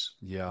last year's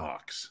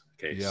mocks.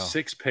 Okay,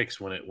 6 picks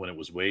when it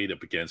was weighed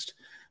up against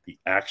the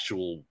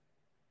actual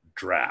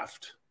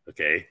draft.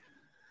 Okay,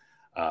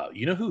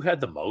 you know who had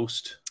the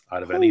most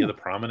out of any of the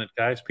prominent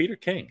guys? Peter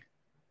King.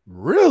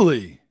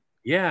 Really?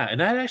 Yeah, and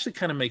that actually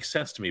kind of makes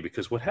sense to me,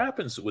 because what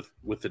happens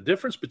with the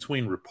difference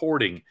between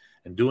reporting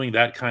and doing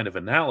that kind of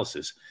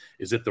analysis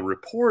is that the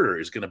reporter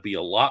is going to be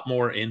a lot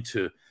more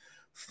into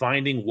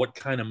finding what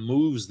kind of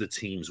moves the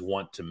teams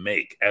want to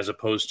make, as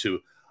opposed to,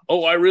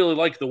 oh, I really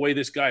like the way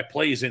this guy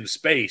plays in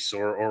space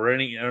or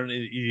any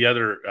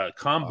other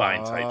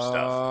combine type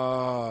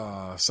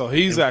stuff. So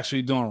he's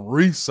actually doing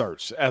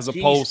research as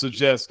opposed to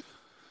just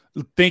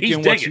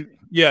thinking what you.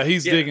 Yeah,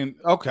 he's digging.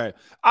 Okay.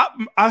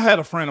 I had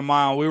a friend of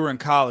mine, we were in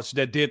college,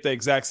 that did the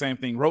exact same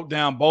thing. Wrote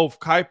down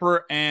both Kiper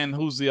and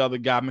who's the other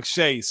guy,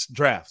 McShay's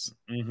drafts.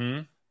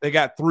 Mm-hmm. They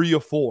got 3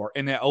 or 4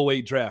 in that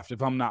 08 draft,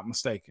 if I'm not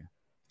mistaken.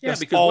 Yeah,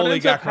 that's because what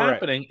ends up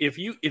happening, if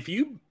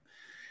you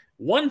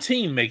one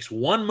team makes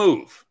one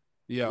move,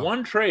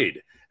 one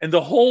trade, and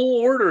the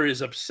whole order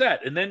is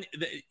upset, and then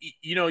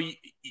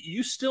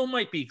you still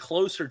might be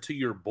closer to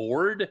your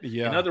board.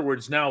 Yeah. In other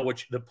words, now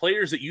the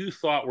players that you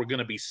thought were going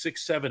to be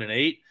 6, 7, and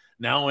 8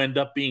 now end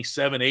up being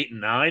 7, 8,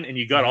 and 9, and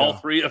you got all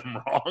 3 of them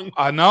wrong.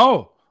 I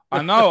know.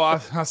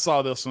 I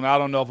saw this one. I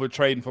don't know if we're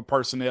trading for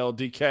personnel,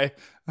 DK.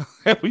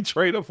 We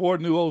traded for a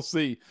new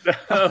OC.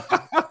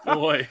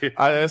 Boy,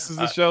 this is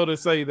the show to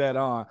say that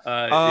on.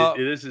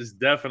 This is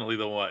definitely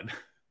the one.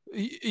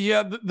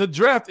 Yeah, the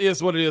draft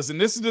is what it is. And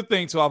this is the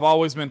thing, too, I've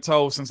always been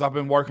told since I've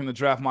been working the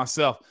draft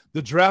myself.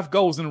 The draft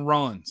goes in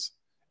runs.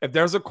 If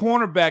there's a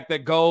cornerback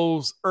that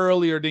goes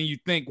earlier than you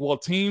think, well,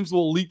 teams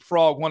will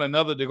leapfrog one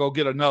another to go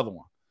get another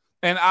one.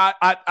 And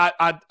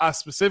I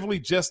specifically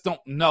just don't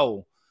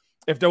know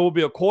if there will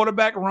be a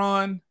quarterback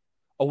run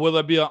or will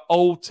there be an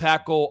old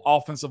tackle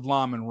offensive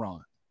lineman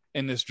run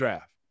in this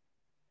draft.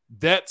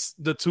 That's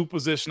the 2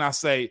 position I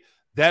say.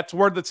 That's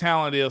where the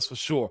talent is for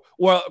sure.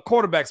 Well,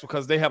 quarterbacks,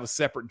 because they have a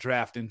separate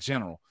draft in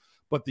general.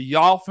 But the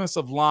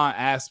offensive line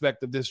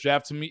aspect of this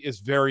draft to me is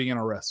very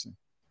interesting.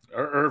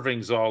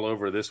 Irving's all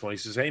over this one. He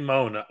says, hey,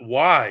 Moan,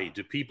 why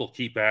do people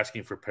keep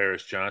asking for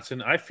Paris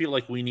Johnson? I feel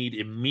like we need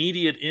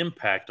immediate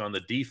impact on the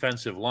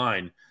defensive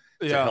line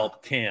to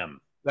help Cam.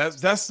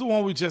 That's the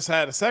one we just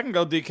had a second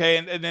ago,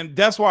 DK, and then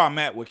that's where I'm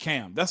at with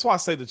Cam. That's why I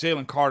say the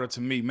Jalen Carter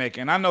to me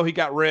making. I know he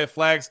got red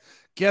flags.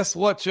 Guess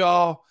what,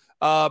 y'all?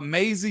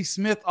 Maisie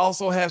Smith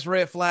also has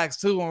red flags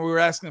too when we were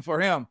asking for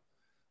him.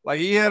 Like,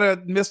 he had a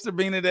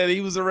misdemeanor that he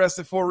was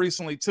arrested for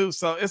recently too.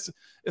 So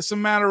it's a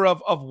matter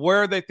of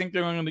where they think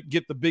they're going to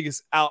get the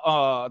biggest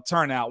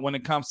turnout when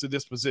it comes to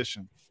this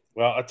position.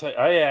 Well, I tell you,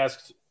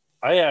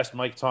 I asked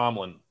Mike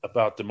Tomlin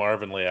about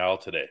DeMarvin Leal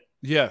today.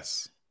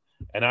 Yes.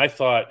 And I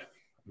thought,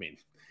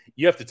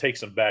 you have to take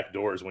some back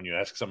doors when you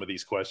ask some of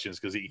these questions,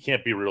 because you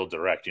can't be real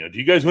direct. Do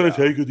you guys want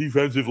to take a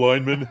defensive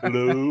lineman?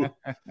 Hello?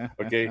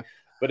 Okay.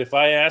 But if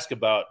I ask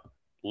about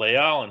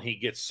Leal and he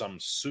gets some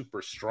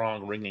super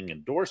strong ringing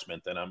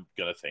endorsement, then I'm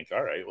going to think,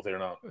 all right, well,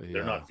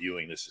 they're not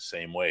viewing this the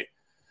same way,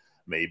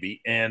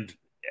 maybe. And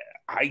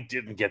I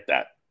didn't get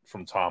that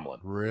from Tomlin.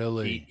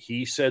 Really?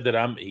 He said that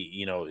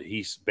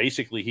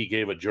he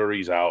gave a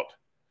jury's out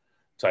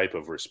type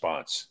of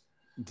response.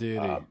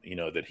 Did he?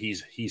 That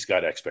he's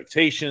got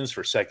expectations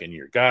for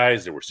second-year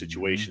guys. There were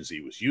situations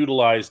he was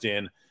utilized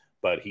in,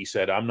 but he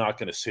said, I'm not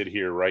going to sit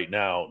here right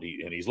now.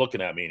 And he's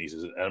looking at me and he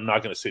says, I'm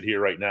not going to sit here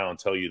right now and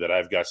tell you that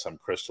I've got some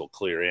crystal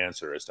clear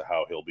answer as to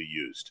how he'll be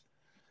used.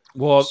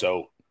 Well,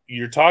 so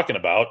you're talking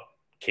about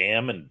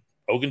Cam and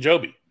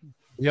Ogunjobi.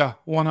 Yeah,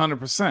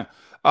 100%.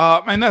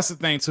 And that's the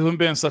thing, too, him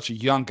being such a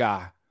young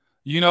guy.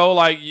 He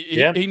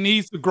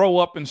needs to grow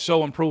up and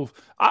show and prove.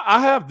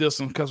 I have this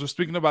one because we're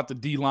speaking about the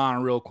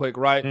D-line real quick,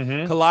 right?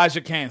 Mm-hmm.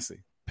 Kalijah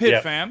Cansey.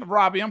 Pitt fan,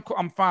 Robbie,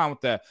 I'm fine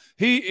with that.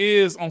 He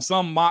is on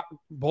some mock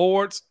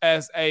boards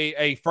as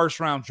a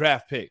first-round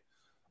draft pick.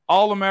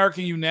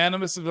 All-American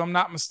unanimous, if I'm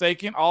not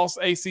mistaken.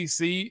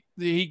 All-ACC,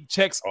 he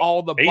checks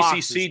all the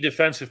boxes. ACC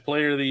Defensive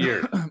Player of the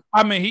Year.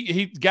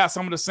 He got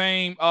some of the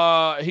same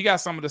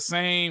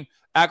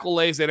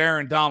accolades that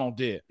Aaron Donald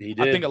did. He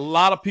did. I think a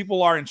lot of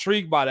people are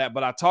intrigued by that,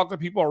 but I talk to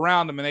people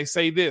around him and they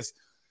say this: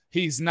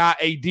 he's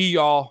not AD,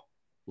 y'all.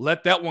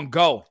 Let that one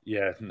go.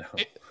 Yeah, no.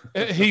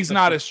 He's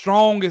not as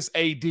strong as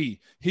AD.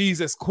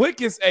 He's as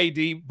quick as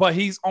AD, but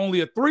he's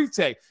only a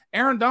 3-tech.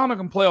 Aaron Donald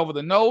can play over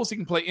the nose. He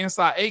can play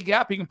inside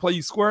A-gap. He can play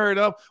you square it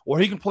up, or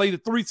he can play the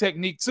 3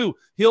 technique too.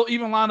 He'll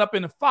even line up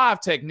in the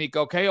 5 technique,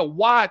 okay? A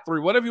wide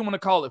 3, whatever you want to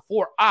call it,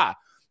 4-I.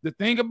 The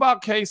thing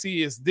about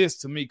Casey is this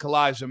to me,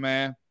 Kalijah,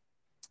 man,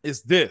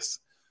 is this.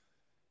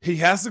 He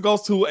has to go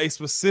to a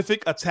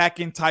specific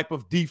attacking type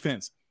of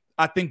defense.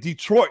 I think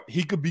Detroit,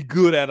 he could be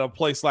good at a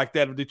place like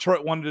that. If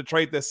Detroit wanted to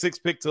trade that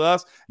 6th pick to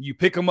us, you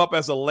pick him up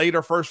as a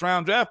later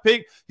first-round draft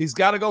pick, he's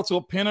got to go to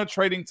a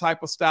penetrating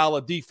type of style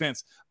of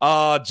defense.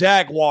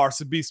 Jaguars,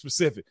 to be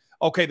specific.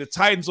 Okay, the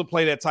Titans will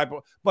play that type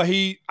of – but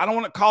I don't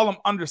want to call him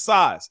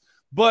undersized.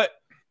 But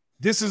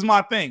this is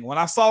my thing. When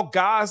I saw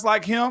guys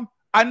like him,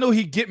 I knew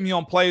he'd get me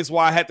on plays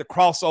where I had to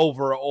cross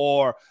over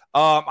or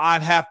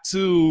I'd have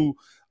to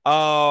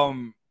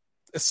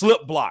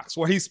slip blocks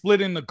where he's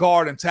splitting the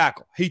guard and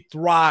tackle. He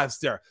thrives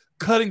there,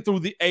 cutting through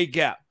the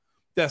A-gap.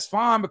 That's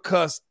fine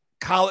because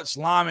college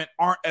linemen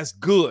aren't as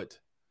good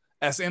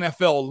as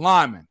NFL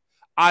linemen.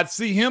 I'd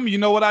see him, you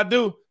know what I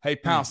do? Hey,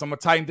 Pounce, I'm going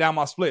to tighten down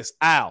my splits.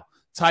 Al,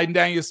 tighten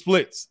down your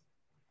splits.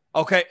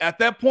 Okay, at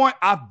that point,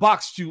 I've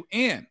boxed you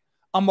in.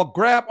 I'm going to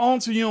grab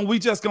onto you and we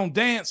just going to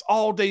dance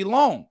all day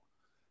long.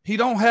 He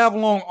don't have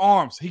long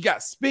arms. He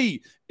got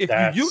speed.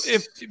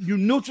 If you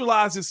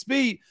neutralize his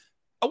speed,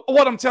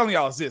 what I'm telling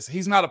y'all is this.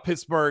 He's not a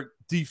Pittsburgh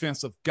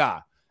defensive guy.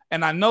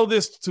 And I know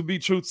this to be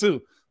true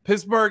too.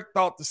 Pittsburgh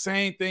thought the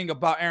same thing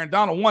about Aaron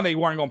Donald. One, they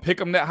weren't going to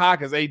pick him that high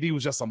because AD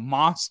was just a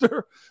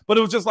monster. But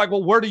it was just like,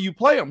 well, where do you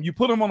play him? You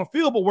put him on the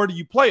field, but where do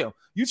you play him?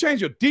 You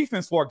change your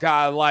defense for a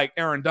guy like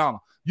Aaron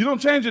Donald. You don't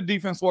change your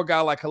defense for a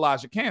guy like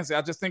Elijah Kansas.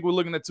 I just think we're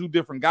looking at two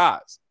different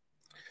guys.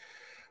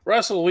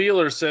 Russell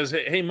Wheeler says,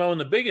 hey, Moan,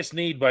 the biggest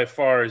need by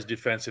far is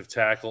defensive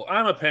tackle.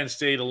 I'm a Penn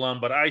State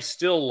alum, but I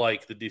still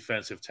like the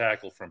defensive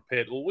tackle from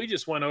Pitt. Well, we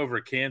just went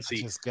over Kancey.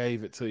 I just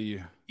gave it to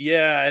you.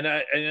 Yeah,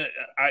 and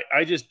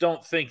I just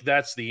don't think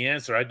that's the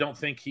answer. I don't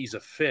think he's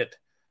a fit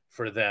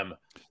for them.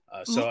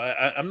 So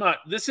I'm not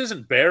 – this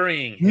isn't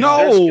burying him.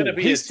 No,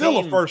 he's still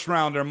a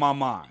first-rounder in my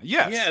mind.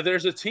 Yes. Yeah,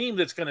 there's a team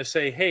that's going to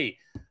say, hey,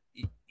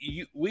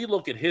 we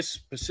look at his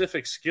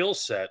specific skill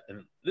set,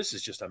 and this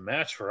is just a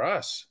match for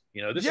us.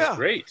 You know, this is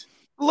great.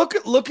 Look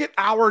at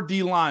our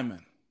D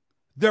linemen.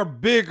 They're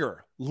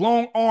bigger,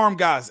 long arm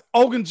guys.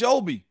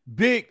 Ogunjobi,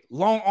 big,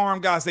 long arm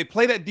guys. They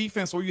play that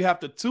defense where you have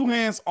the two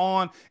hands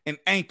on an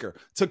anchor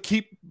to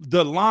keep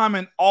the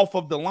linemen off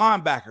of the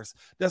linebackers.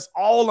 That's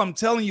all I'm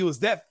telling you is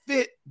that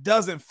fit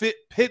doesn't fit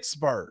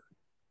Pittsburgh.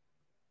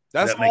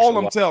 That's all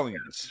I'm telling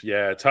you.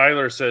 Yeah,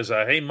 Tyler says,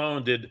 hey,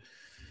 Moan, did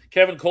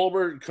Kevin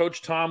Colbert,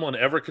 Coach Tomlin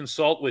ever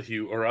consult with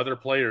you or other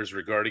players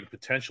regarding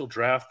potential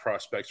draft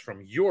prospects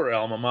from your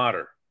alma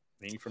mater?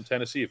 Meaning from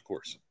Tennessee, of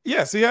course.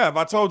 Yes, he have.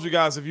 I told you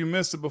guys if you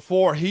missed it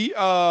before, he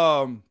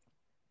asked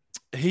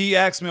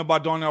me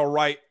about Darnell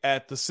Wright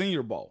at the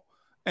Senior Bowl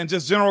and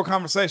just general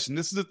conversation.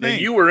 This is the thing.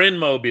 And you were in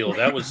Mobile.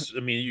 That was, so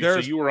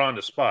you were on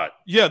the spot.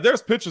 Yeah,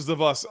 there's pictures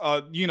of us,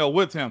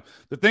 with him.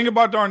 The thing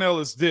about Darnell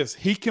is this: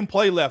 he can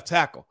play left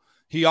tackle.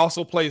 He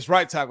also plays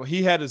right tackle.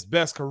 He had his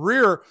best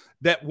career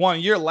that 1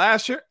 year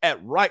last year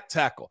at right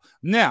tackle.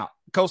 Now,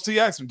 Coach T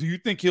asked him, do you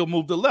think he'll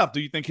move to left?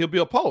 Do you think he'll be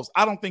opposed?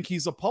 I don't think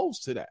he's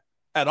opposed to that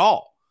at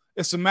all.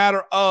 It's a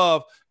matter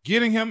of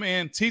getting him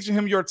in, teaching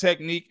him your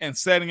technique, and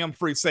setting him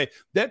free. Say,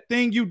 that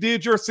thing you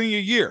did your senior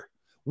year,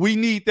 we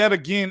need that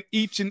again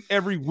each and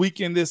every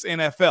week in this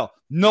NFL.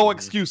 No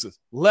excuses.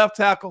 Left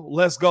tackle,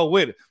 let's go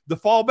with it. The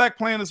fallback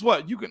plan is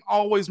what? You can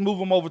always move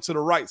him over to the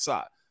right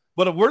side.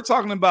 But if we're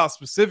talking about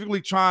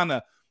specifically trying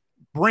to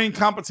bring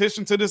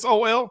competition to this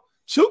OL,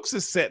 Chooks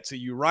is set to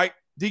you, right,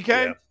 DK?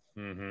 Yeah.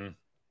 Mm-hmm.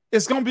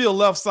 It's going to be a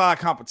left side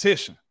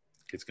competition.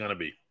 It's going to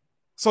be.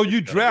 So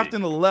you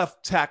drafting the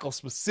left tackle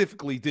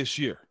specifically this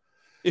year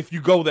if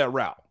you go that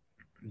route.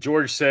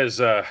 George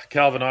says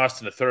Calvin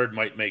Austin III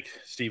might make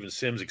Steven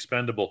Sims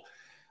expendable.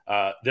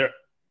 There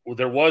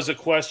was a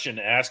question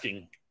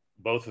asking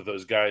both of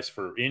those guys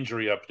for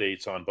injury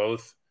updates on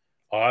both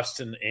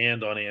Austin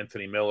and on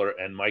Anthony Miller,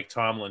 and Mike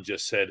Tomlin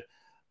just said,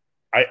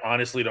 I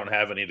honestly don't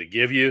have any to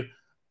give you.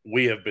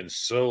 We have been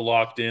so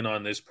locked in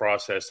on this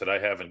process that I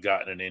haven't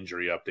gotten an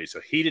injury update. So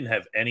he didn't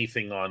have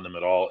anything on them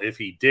at all. If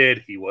he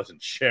did, he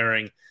wasn't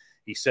sharing.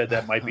 He said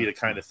that might be the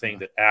kind of thing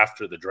that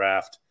after the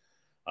draft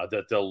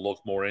that they'll look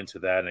more into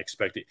that and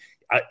expect it.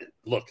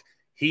 Look,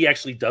 he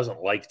actually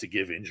doesn't like to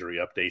give injury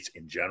updates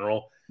in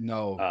general.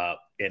 No.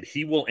 And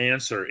he will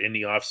answer in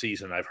the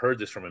offseason. I've heard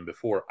this from him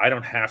before. I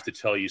don't have to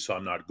tell you, so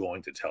I'm not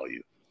going to tell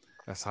you.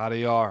 That's how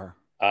they are.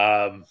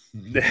 And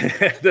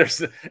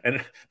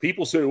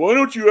people say, why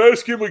don't you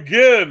ask him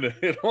again?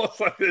 It's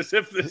like as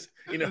if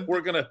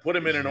we're going to put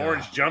him in an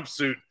orange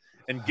jumpsuit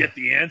and get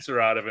the answer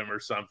out of him or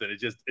something.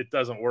 It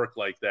doesn't work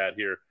like that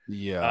here.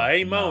 Yeah.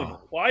 Hey, Moan,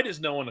 why does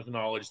no one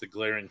acknowledge the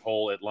glaring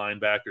hole at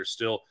linebacker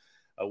still?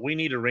 We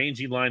need a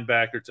rangy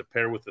linebacker to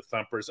pair with the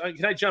thumpers.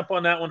 Can I jump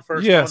on that one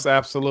first? Yes,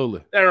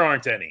 absolutely. There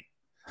aren't any.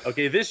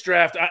 Okay, this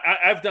draft,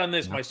 I've done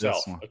this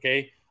myself.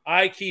 Okay,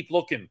 I keep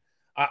looking.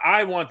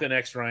 I want the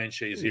next Ryan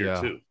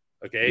Shazier too.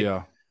 Okay.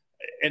 Yeah.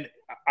 And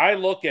I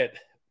look at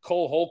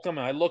Cole Holcomb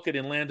and I look at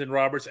Landon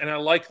Roberts and I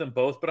like them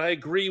both, but I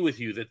agree with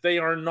you that they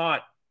are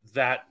not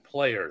that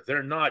player.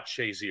 They're not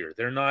Shazier.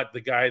 They're not the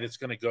guy that's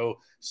going to go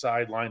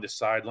sideline to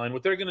sideline.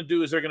 What they're going to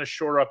do is they're going to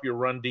shore up your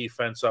run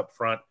defense up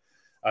front.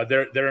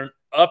 They're an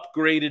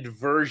upgraded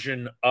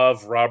version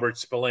of Robert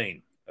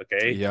Spillane.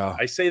 Okay. Yeah.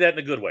 I say that in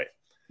a good way.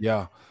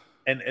 Yeah.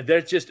 And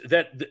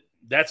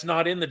that's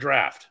not in the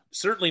draft.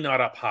 Certainly not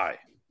up high.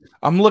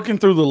 I'm looking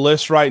through the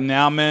list right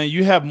now, man.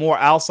 You have more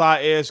outside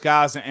edge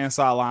guys than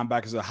inside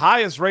linebackers. The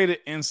highest rated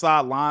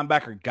inside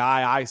linebacker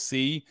guy I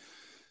see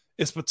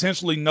is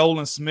potentially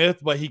Nolan Smith,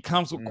 but he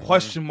comes with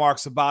question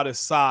marks about his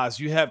size.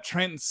 You have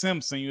Trenton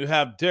Simpson. You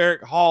have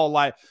Derek Hall.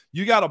 Like,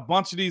 you got a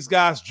bunch of these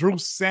guys. Drew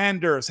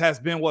Sanders has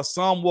been what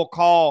some will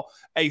call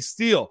a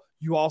steal.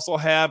 You also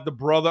have the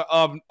brother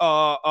of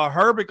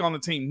Herbig on the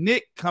team,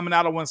 Nick, coming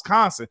out of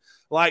Wisconsin.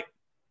 Like,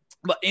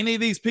 but any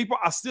of these people,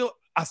 I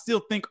still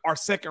think are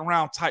second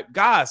round type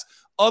guys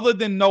other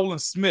than Nolan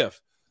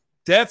Smith.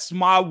 That's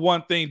my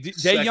one thing.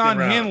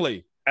 Dayon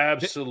Henley.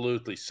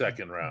 Absolutely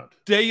second round.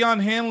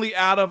 Dayon Henley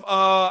out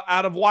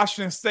of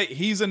Washington State.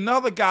 He's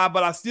another guy,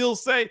 but I still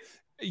say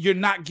you're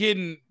not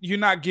getting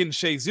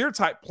Shazier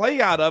type play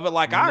out of it.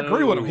 Like, I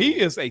agree with him. He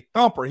is a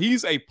thumper.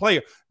 He's a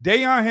player.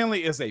 Dayon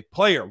Henley is a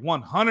player,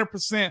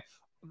 100%.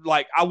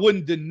 Like, I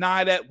wouldn't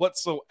deny that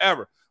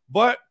whatsoever.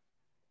 But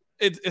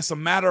it's a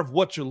matter of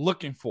what you're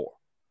looking for.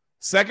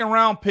 Second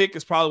round pick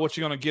is probably what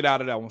you're going to get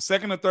out of that one.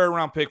 Second or third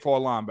round pick for a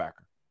linebacker.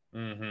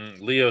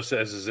 Leo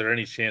says, is there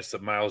any chance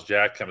that Miles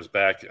Jack comes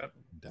back?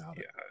 Doubt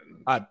it.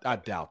 I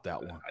doubt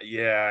that one.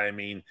 Yeah, I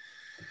mean,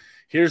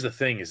 here's the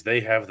thing is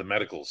they have the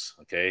medicals,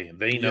 okay?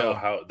 They know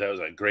how that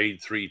was a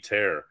grade 3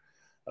 tear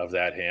of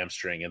that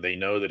hamstring, and they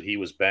know that he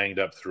was banged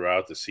up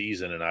throughout the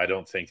season, and I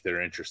don't think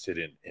they're interested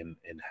in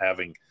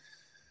having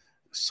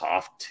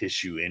soft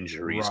tissue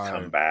injuries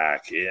come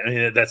back. I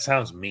mean, that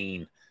sounds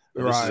mean.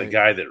 This is a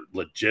guy that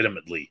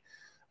legitimately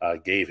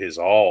gave his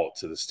all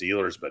to the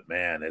Steelers, but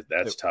man,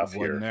 that's tough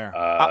here.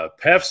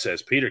 Pef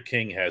says Peter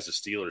King has the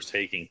Steelers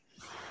taking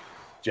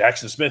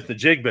Jackson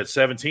Smith-Njigba at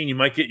 17. You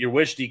might get your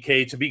wish,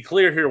 DK. To be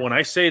clear here, when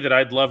I say that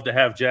I'd love to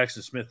have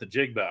Jackson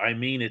Smith-Njigba, I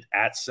mean it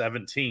at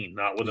 17,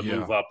 not with a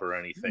move up or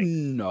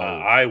anything. No,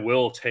 I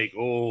will take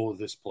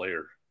this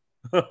player.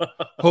 This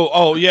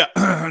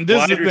wide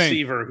is the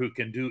receiver who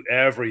can do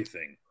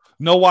everything.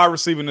 No wide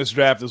receiver in this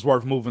draft is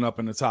worth moving up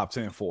in the top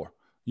 10 for.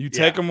 You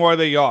take them where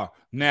they are.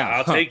 Now,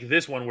 I'll take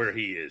this one where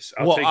he is.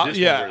 I'll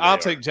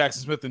take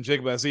Jackson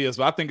Smith-Njigba as he is,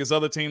 but I think it's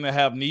other teams that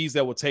have needs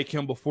that will take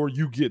him before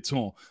you get to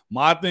him.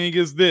 My thing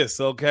is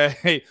this,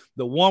 okay?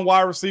 The one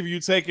wide receiver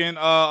you taking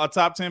a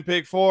top 10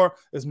 pick for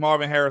is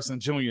Marvin Harrison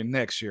Jr.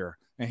 next year,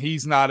 and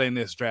he's not in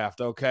this draft,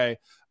 okay?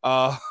 So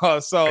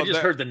I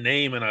just heard the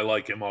name and I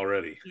like him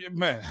already.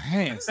 Man,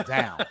 hands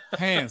down.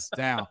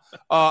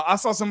 I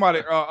saw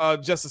somebody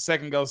just a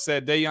second ago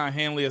said Dayon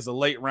Henley is a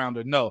late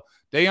rounder. No,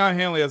 Dayon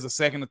Henley is a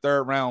second or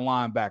third round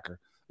linebacker.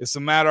 It's a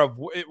matter of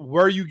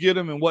where you get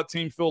him and what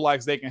team feel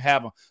like they can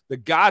have him. The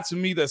guy to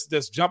me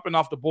that's jumping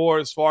off the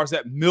board as far as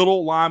that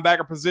middle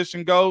linebacker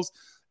position goes,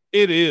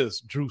 it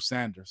is Drew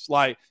Sanders.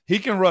 Like, he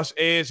can rush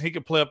edge, he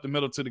can play up the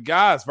middle to the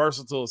guys,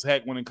 versatile as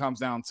heck when it comes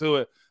down to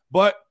it.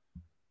 But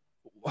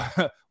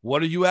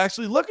what are you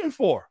actually looking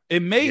for?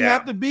 It may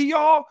have to be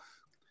y'all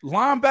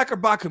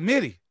linebacker by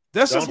committee.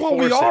 That's just what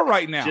we are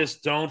right now.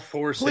 Just don't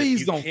force it.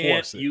 Please don't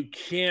force it.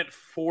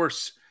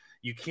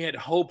 You can't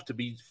hope to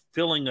be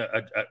filling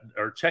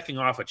or checking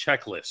off a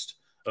checklist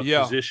of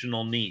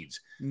positional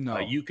needs. No,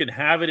 you can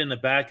have it in the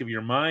back of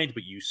your mind,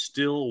 but you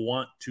still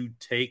want to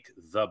take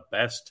the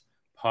best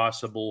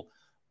possible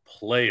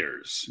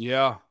players.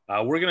 Yeah.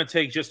 We're going to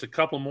take just a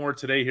couple more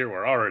today here.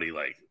 We're already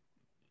a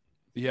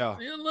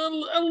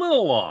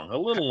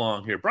little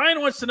long here. Brian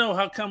wants to know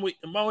how come we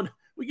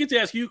get to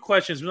ask you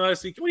questions.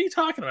 What are you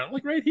talking about? I'm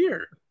like right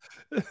here.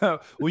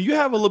 When you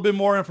have a little bit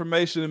more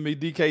information than me,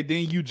 DK,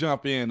 then you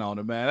jump in on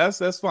it, man.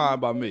 That's fine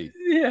by me.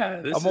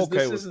 Yeah, I'm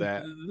okay with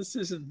that. This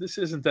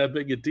isn't that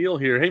big a deal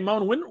here. Hey,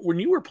 Moan, when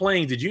you were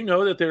playing, did you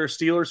know that there are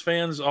Steelers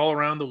fans all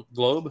around the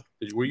globe?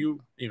 Were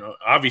you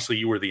obviously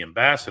you were the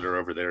ambassador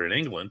over there in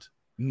England.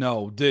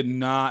 No, did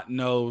not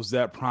know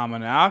that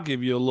prominent. I'll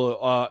give you a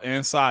little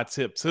inside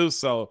tip too.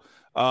 So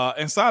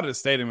inside of the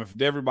stadium, if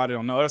everybody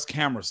don't know, there's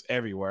cameras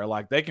everywhere.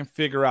 Like, they can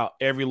figure out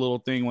every little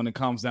thing when it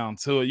comes down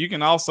to it. You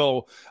can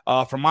also,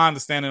 from my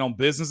understanding on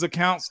business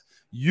accounts,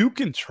 you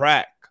can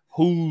track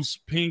who's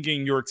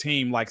pinging your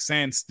team, like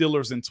saying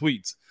Steelers in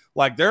tweets.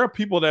 Like, there are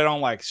people that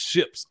on like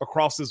ships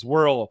across this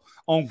world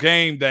on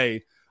game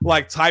day,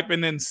 like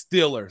typing in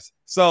Steelers.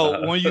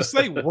 So when you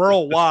say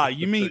worldwide,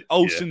 you mean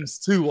oceans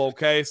too,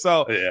 okay?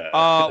 So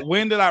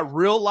when did I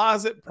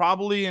realize it?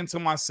 Probably into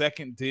my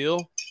second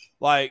deal.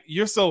 Like,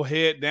 you're so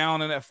head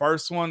down in that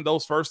first one,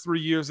 those first 3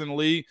 years in the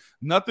league,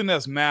 nothing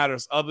else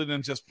matters other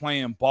than just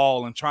playing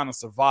ball and trying to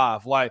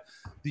survive. Like,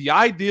 the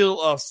ideal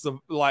of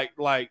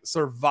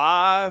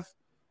survive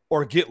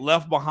or get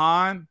left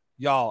behind,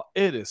 y'all,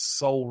 it is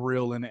so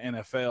real in the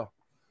NFL.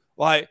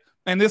 Like,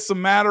 and it's a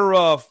matter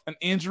of an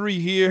injury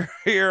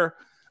here,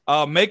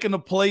 making a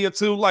play or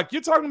two. Like,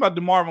 you're talking about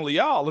DeMarvin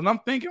Leal, and I'm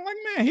thinking, like,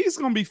 man, he's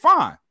going to be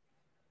fine.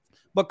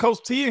 But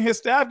Coach T and his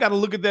staff got to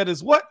look at that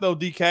as what, though,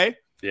 DK?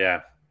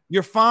 Yeah.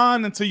 You're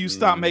fine until you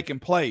stop making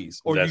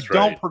plays or you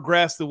don't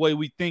progress the way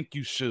we think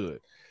you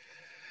should.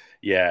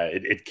 Yeah,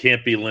 it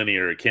can't be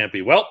linear. It can't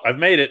be, well, I've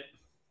made it.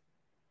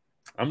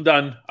 I'm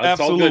done. It's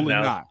Absolutely all good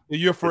now. not.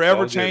 You're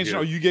forever changing,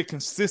 or you get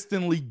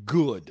consistently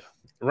good.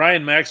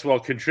 Ryan Maxwell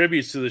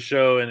contributes to the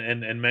show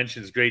and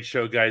mentions great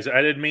show, guys.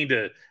 I didn't mean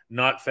to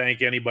not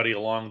thank anybody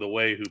along the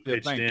way who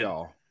pitched in.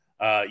 Y'all.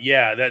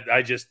 That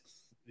I just,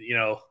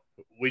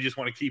 we just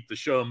want to keep the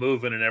show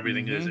moving and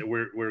everything.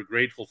 We're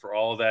grateful for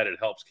all of that. It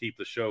helps keep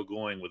the show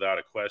going without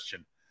a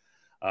question.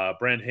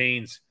 Brent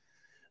Haynes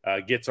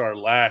gets our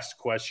last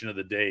question of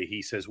the day.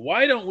 He says,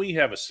 why don't we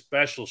have a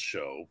special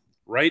show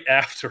right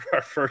after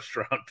our first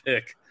round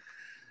pick?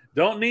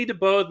 Don't need to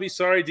both be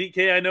sorry,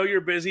 DK. I know you're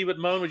busy, but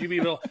Moan, would you be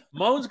able?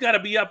 Moan's got to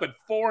be up at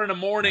 4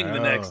 a.m. the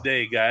next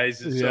day, guys.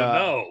 So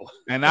no.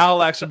 And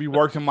I'll actually be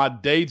working my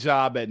day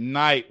job at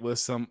night with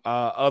some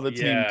other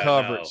team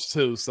coverage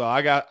too. So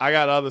I got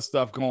other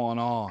stuff going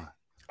on.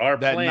 Our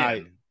that plan,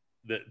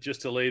 night.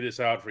 Just to lay this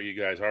out for you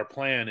guys, our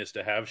plan is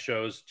to have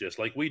shows just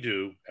like we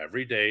do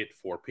every day at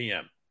 4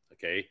 p.m.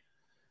 Okay.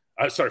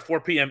 4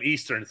 p.m.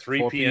 Eastern,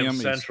 3 p.m.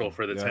 Central Eastern.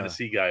 for the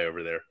Tennessee guy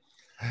over there.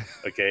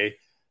 Okay.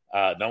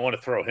 Don't want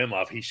to throw him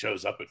off. He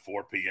shows up at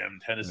 4 p.m.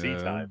 Tennessee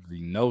time.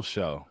 The no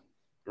show.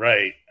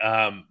 Right.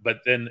 But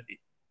then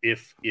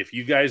if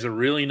you guys are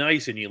really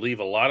nice and you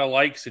leave a lot of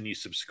likes and you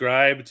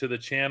subscribe to the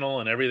channel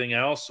and everything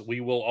else,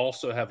 we will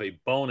also have a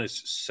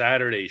bonus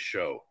Saturday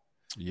show.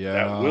 Yeah.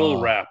 That will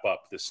wrap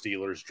up the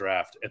Steelers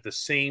draft at the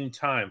same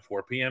time,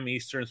 4 p.m.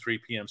 Eastern, 3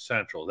 p.m.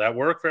 Central. That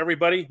work for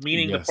everybody?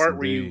 Meaning the part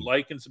where you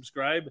like and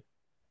subscribe?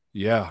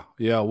 Yeah,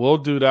 we'll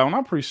do that one. I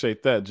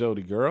appreciate that,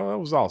 Jody girl. That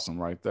was awesome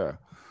right there.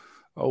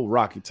 Oh,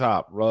 Rocky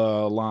Top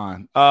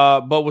line.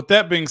 But with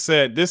that being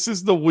said, this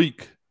is the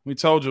week. We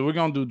told you we're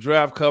going to do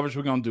draft coverage.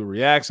 We're going to do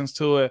reactions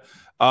to it.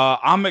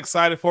 I'm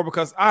excited for it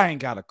because I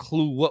ain't got a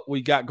clue what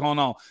we got going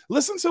on.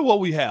 Listen to what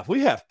we have. We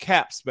have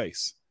cap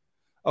space.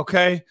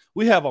 Okay?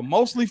 We have a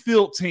mostly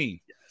filled team.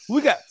 Yes.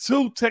 We got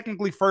 2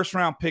 technically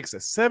first-round picks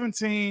at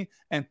 17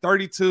 and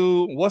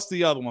 32. What's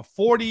the other one?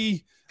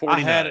 40. 49.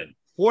 I had it.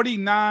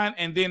 49,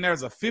 and then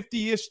there's a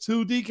 50-ish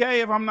too,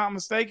 DK, if I'm not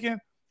mistaken.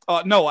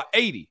 No,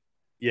 80.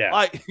 Yeah.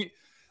 Like,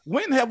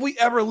 when have we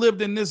ever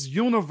lived in this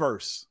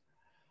universe?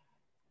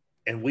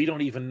 And we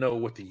don't even know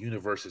what the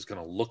universe is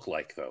going to look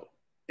like, though.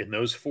 In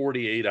those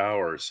 48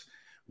 hours,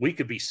 we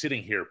could be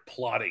sitting here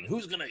plotting who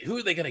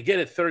are they going to get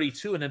at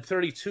 32, and then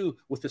 32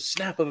 with the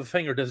snap of a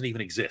finger doesn't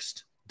even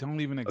exist.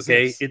 Don't even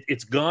exist. Okay,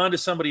 it's gone to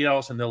somebody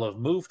else, and they'll have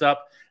moved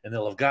up, and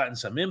they'll have gotten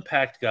some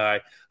impact guy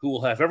who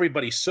will have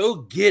everybody so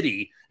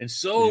giddy and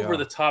so over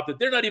the top that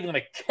they're not even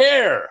going to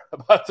care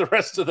about the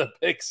rest of the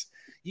picks.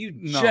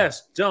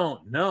 Just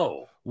don't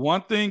know.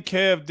 One thing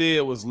Kev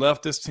did was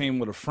left this team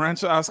with a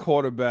franchise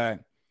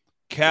quarterback,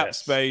 cap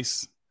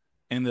space,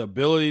 and the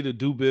ability to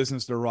do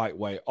business the right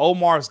way.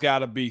 Omar's got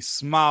to be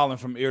smiling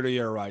from ear to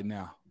ear right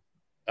now.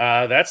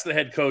 That's the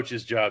head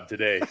coach's job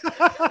today.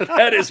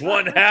 That is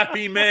one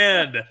happy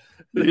man.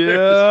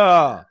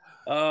 Yeah.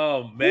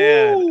 Oh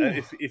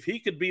man, if he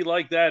could be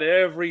like that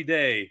every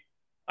day,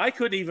 I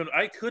couldn't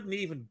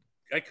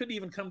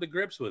even come to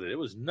grips with it. It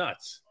was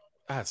nuts.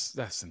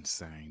 That's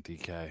insane,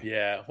 DK.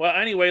 Yeah. Well,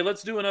 anyway,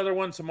 let's do another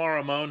one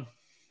tomorrow, Moan.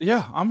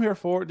 Yeah, I'm here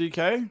for it,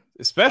 DK.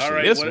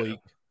 Especially this week.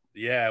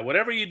 Yeah,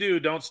 whatever you do,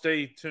 don't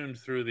stay tuned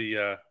through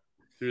the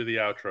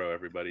outro,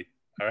 everybody.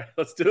 All right,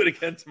 let's do it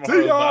again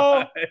tomorrow. See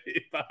y'all.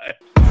 Bye.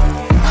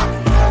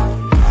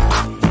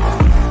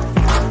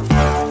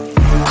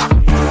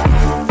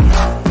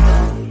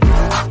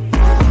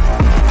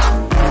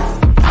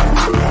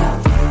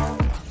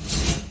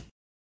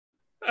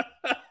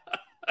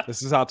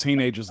 This is how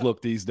teenagers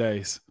look these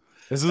days.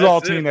 This is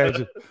all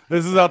teenagers.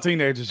 This is how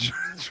teenagers.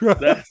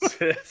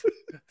 That's it.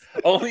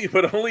 Only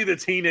the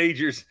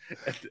teenagers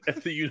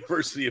at the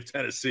University of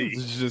Tennessee.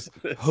 It's just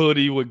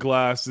hoodie with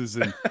glasses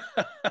and.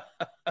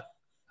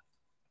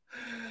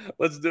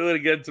 Let's do it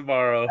again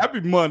tomorrow.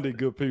 Happy Monday,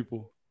 good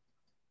people.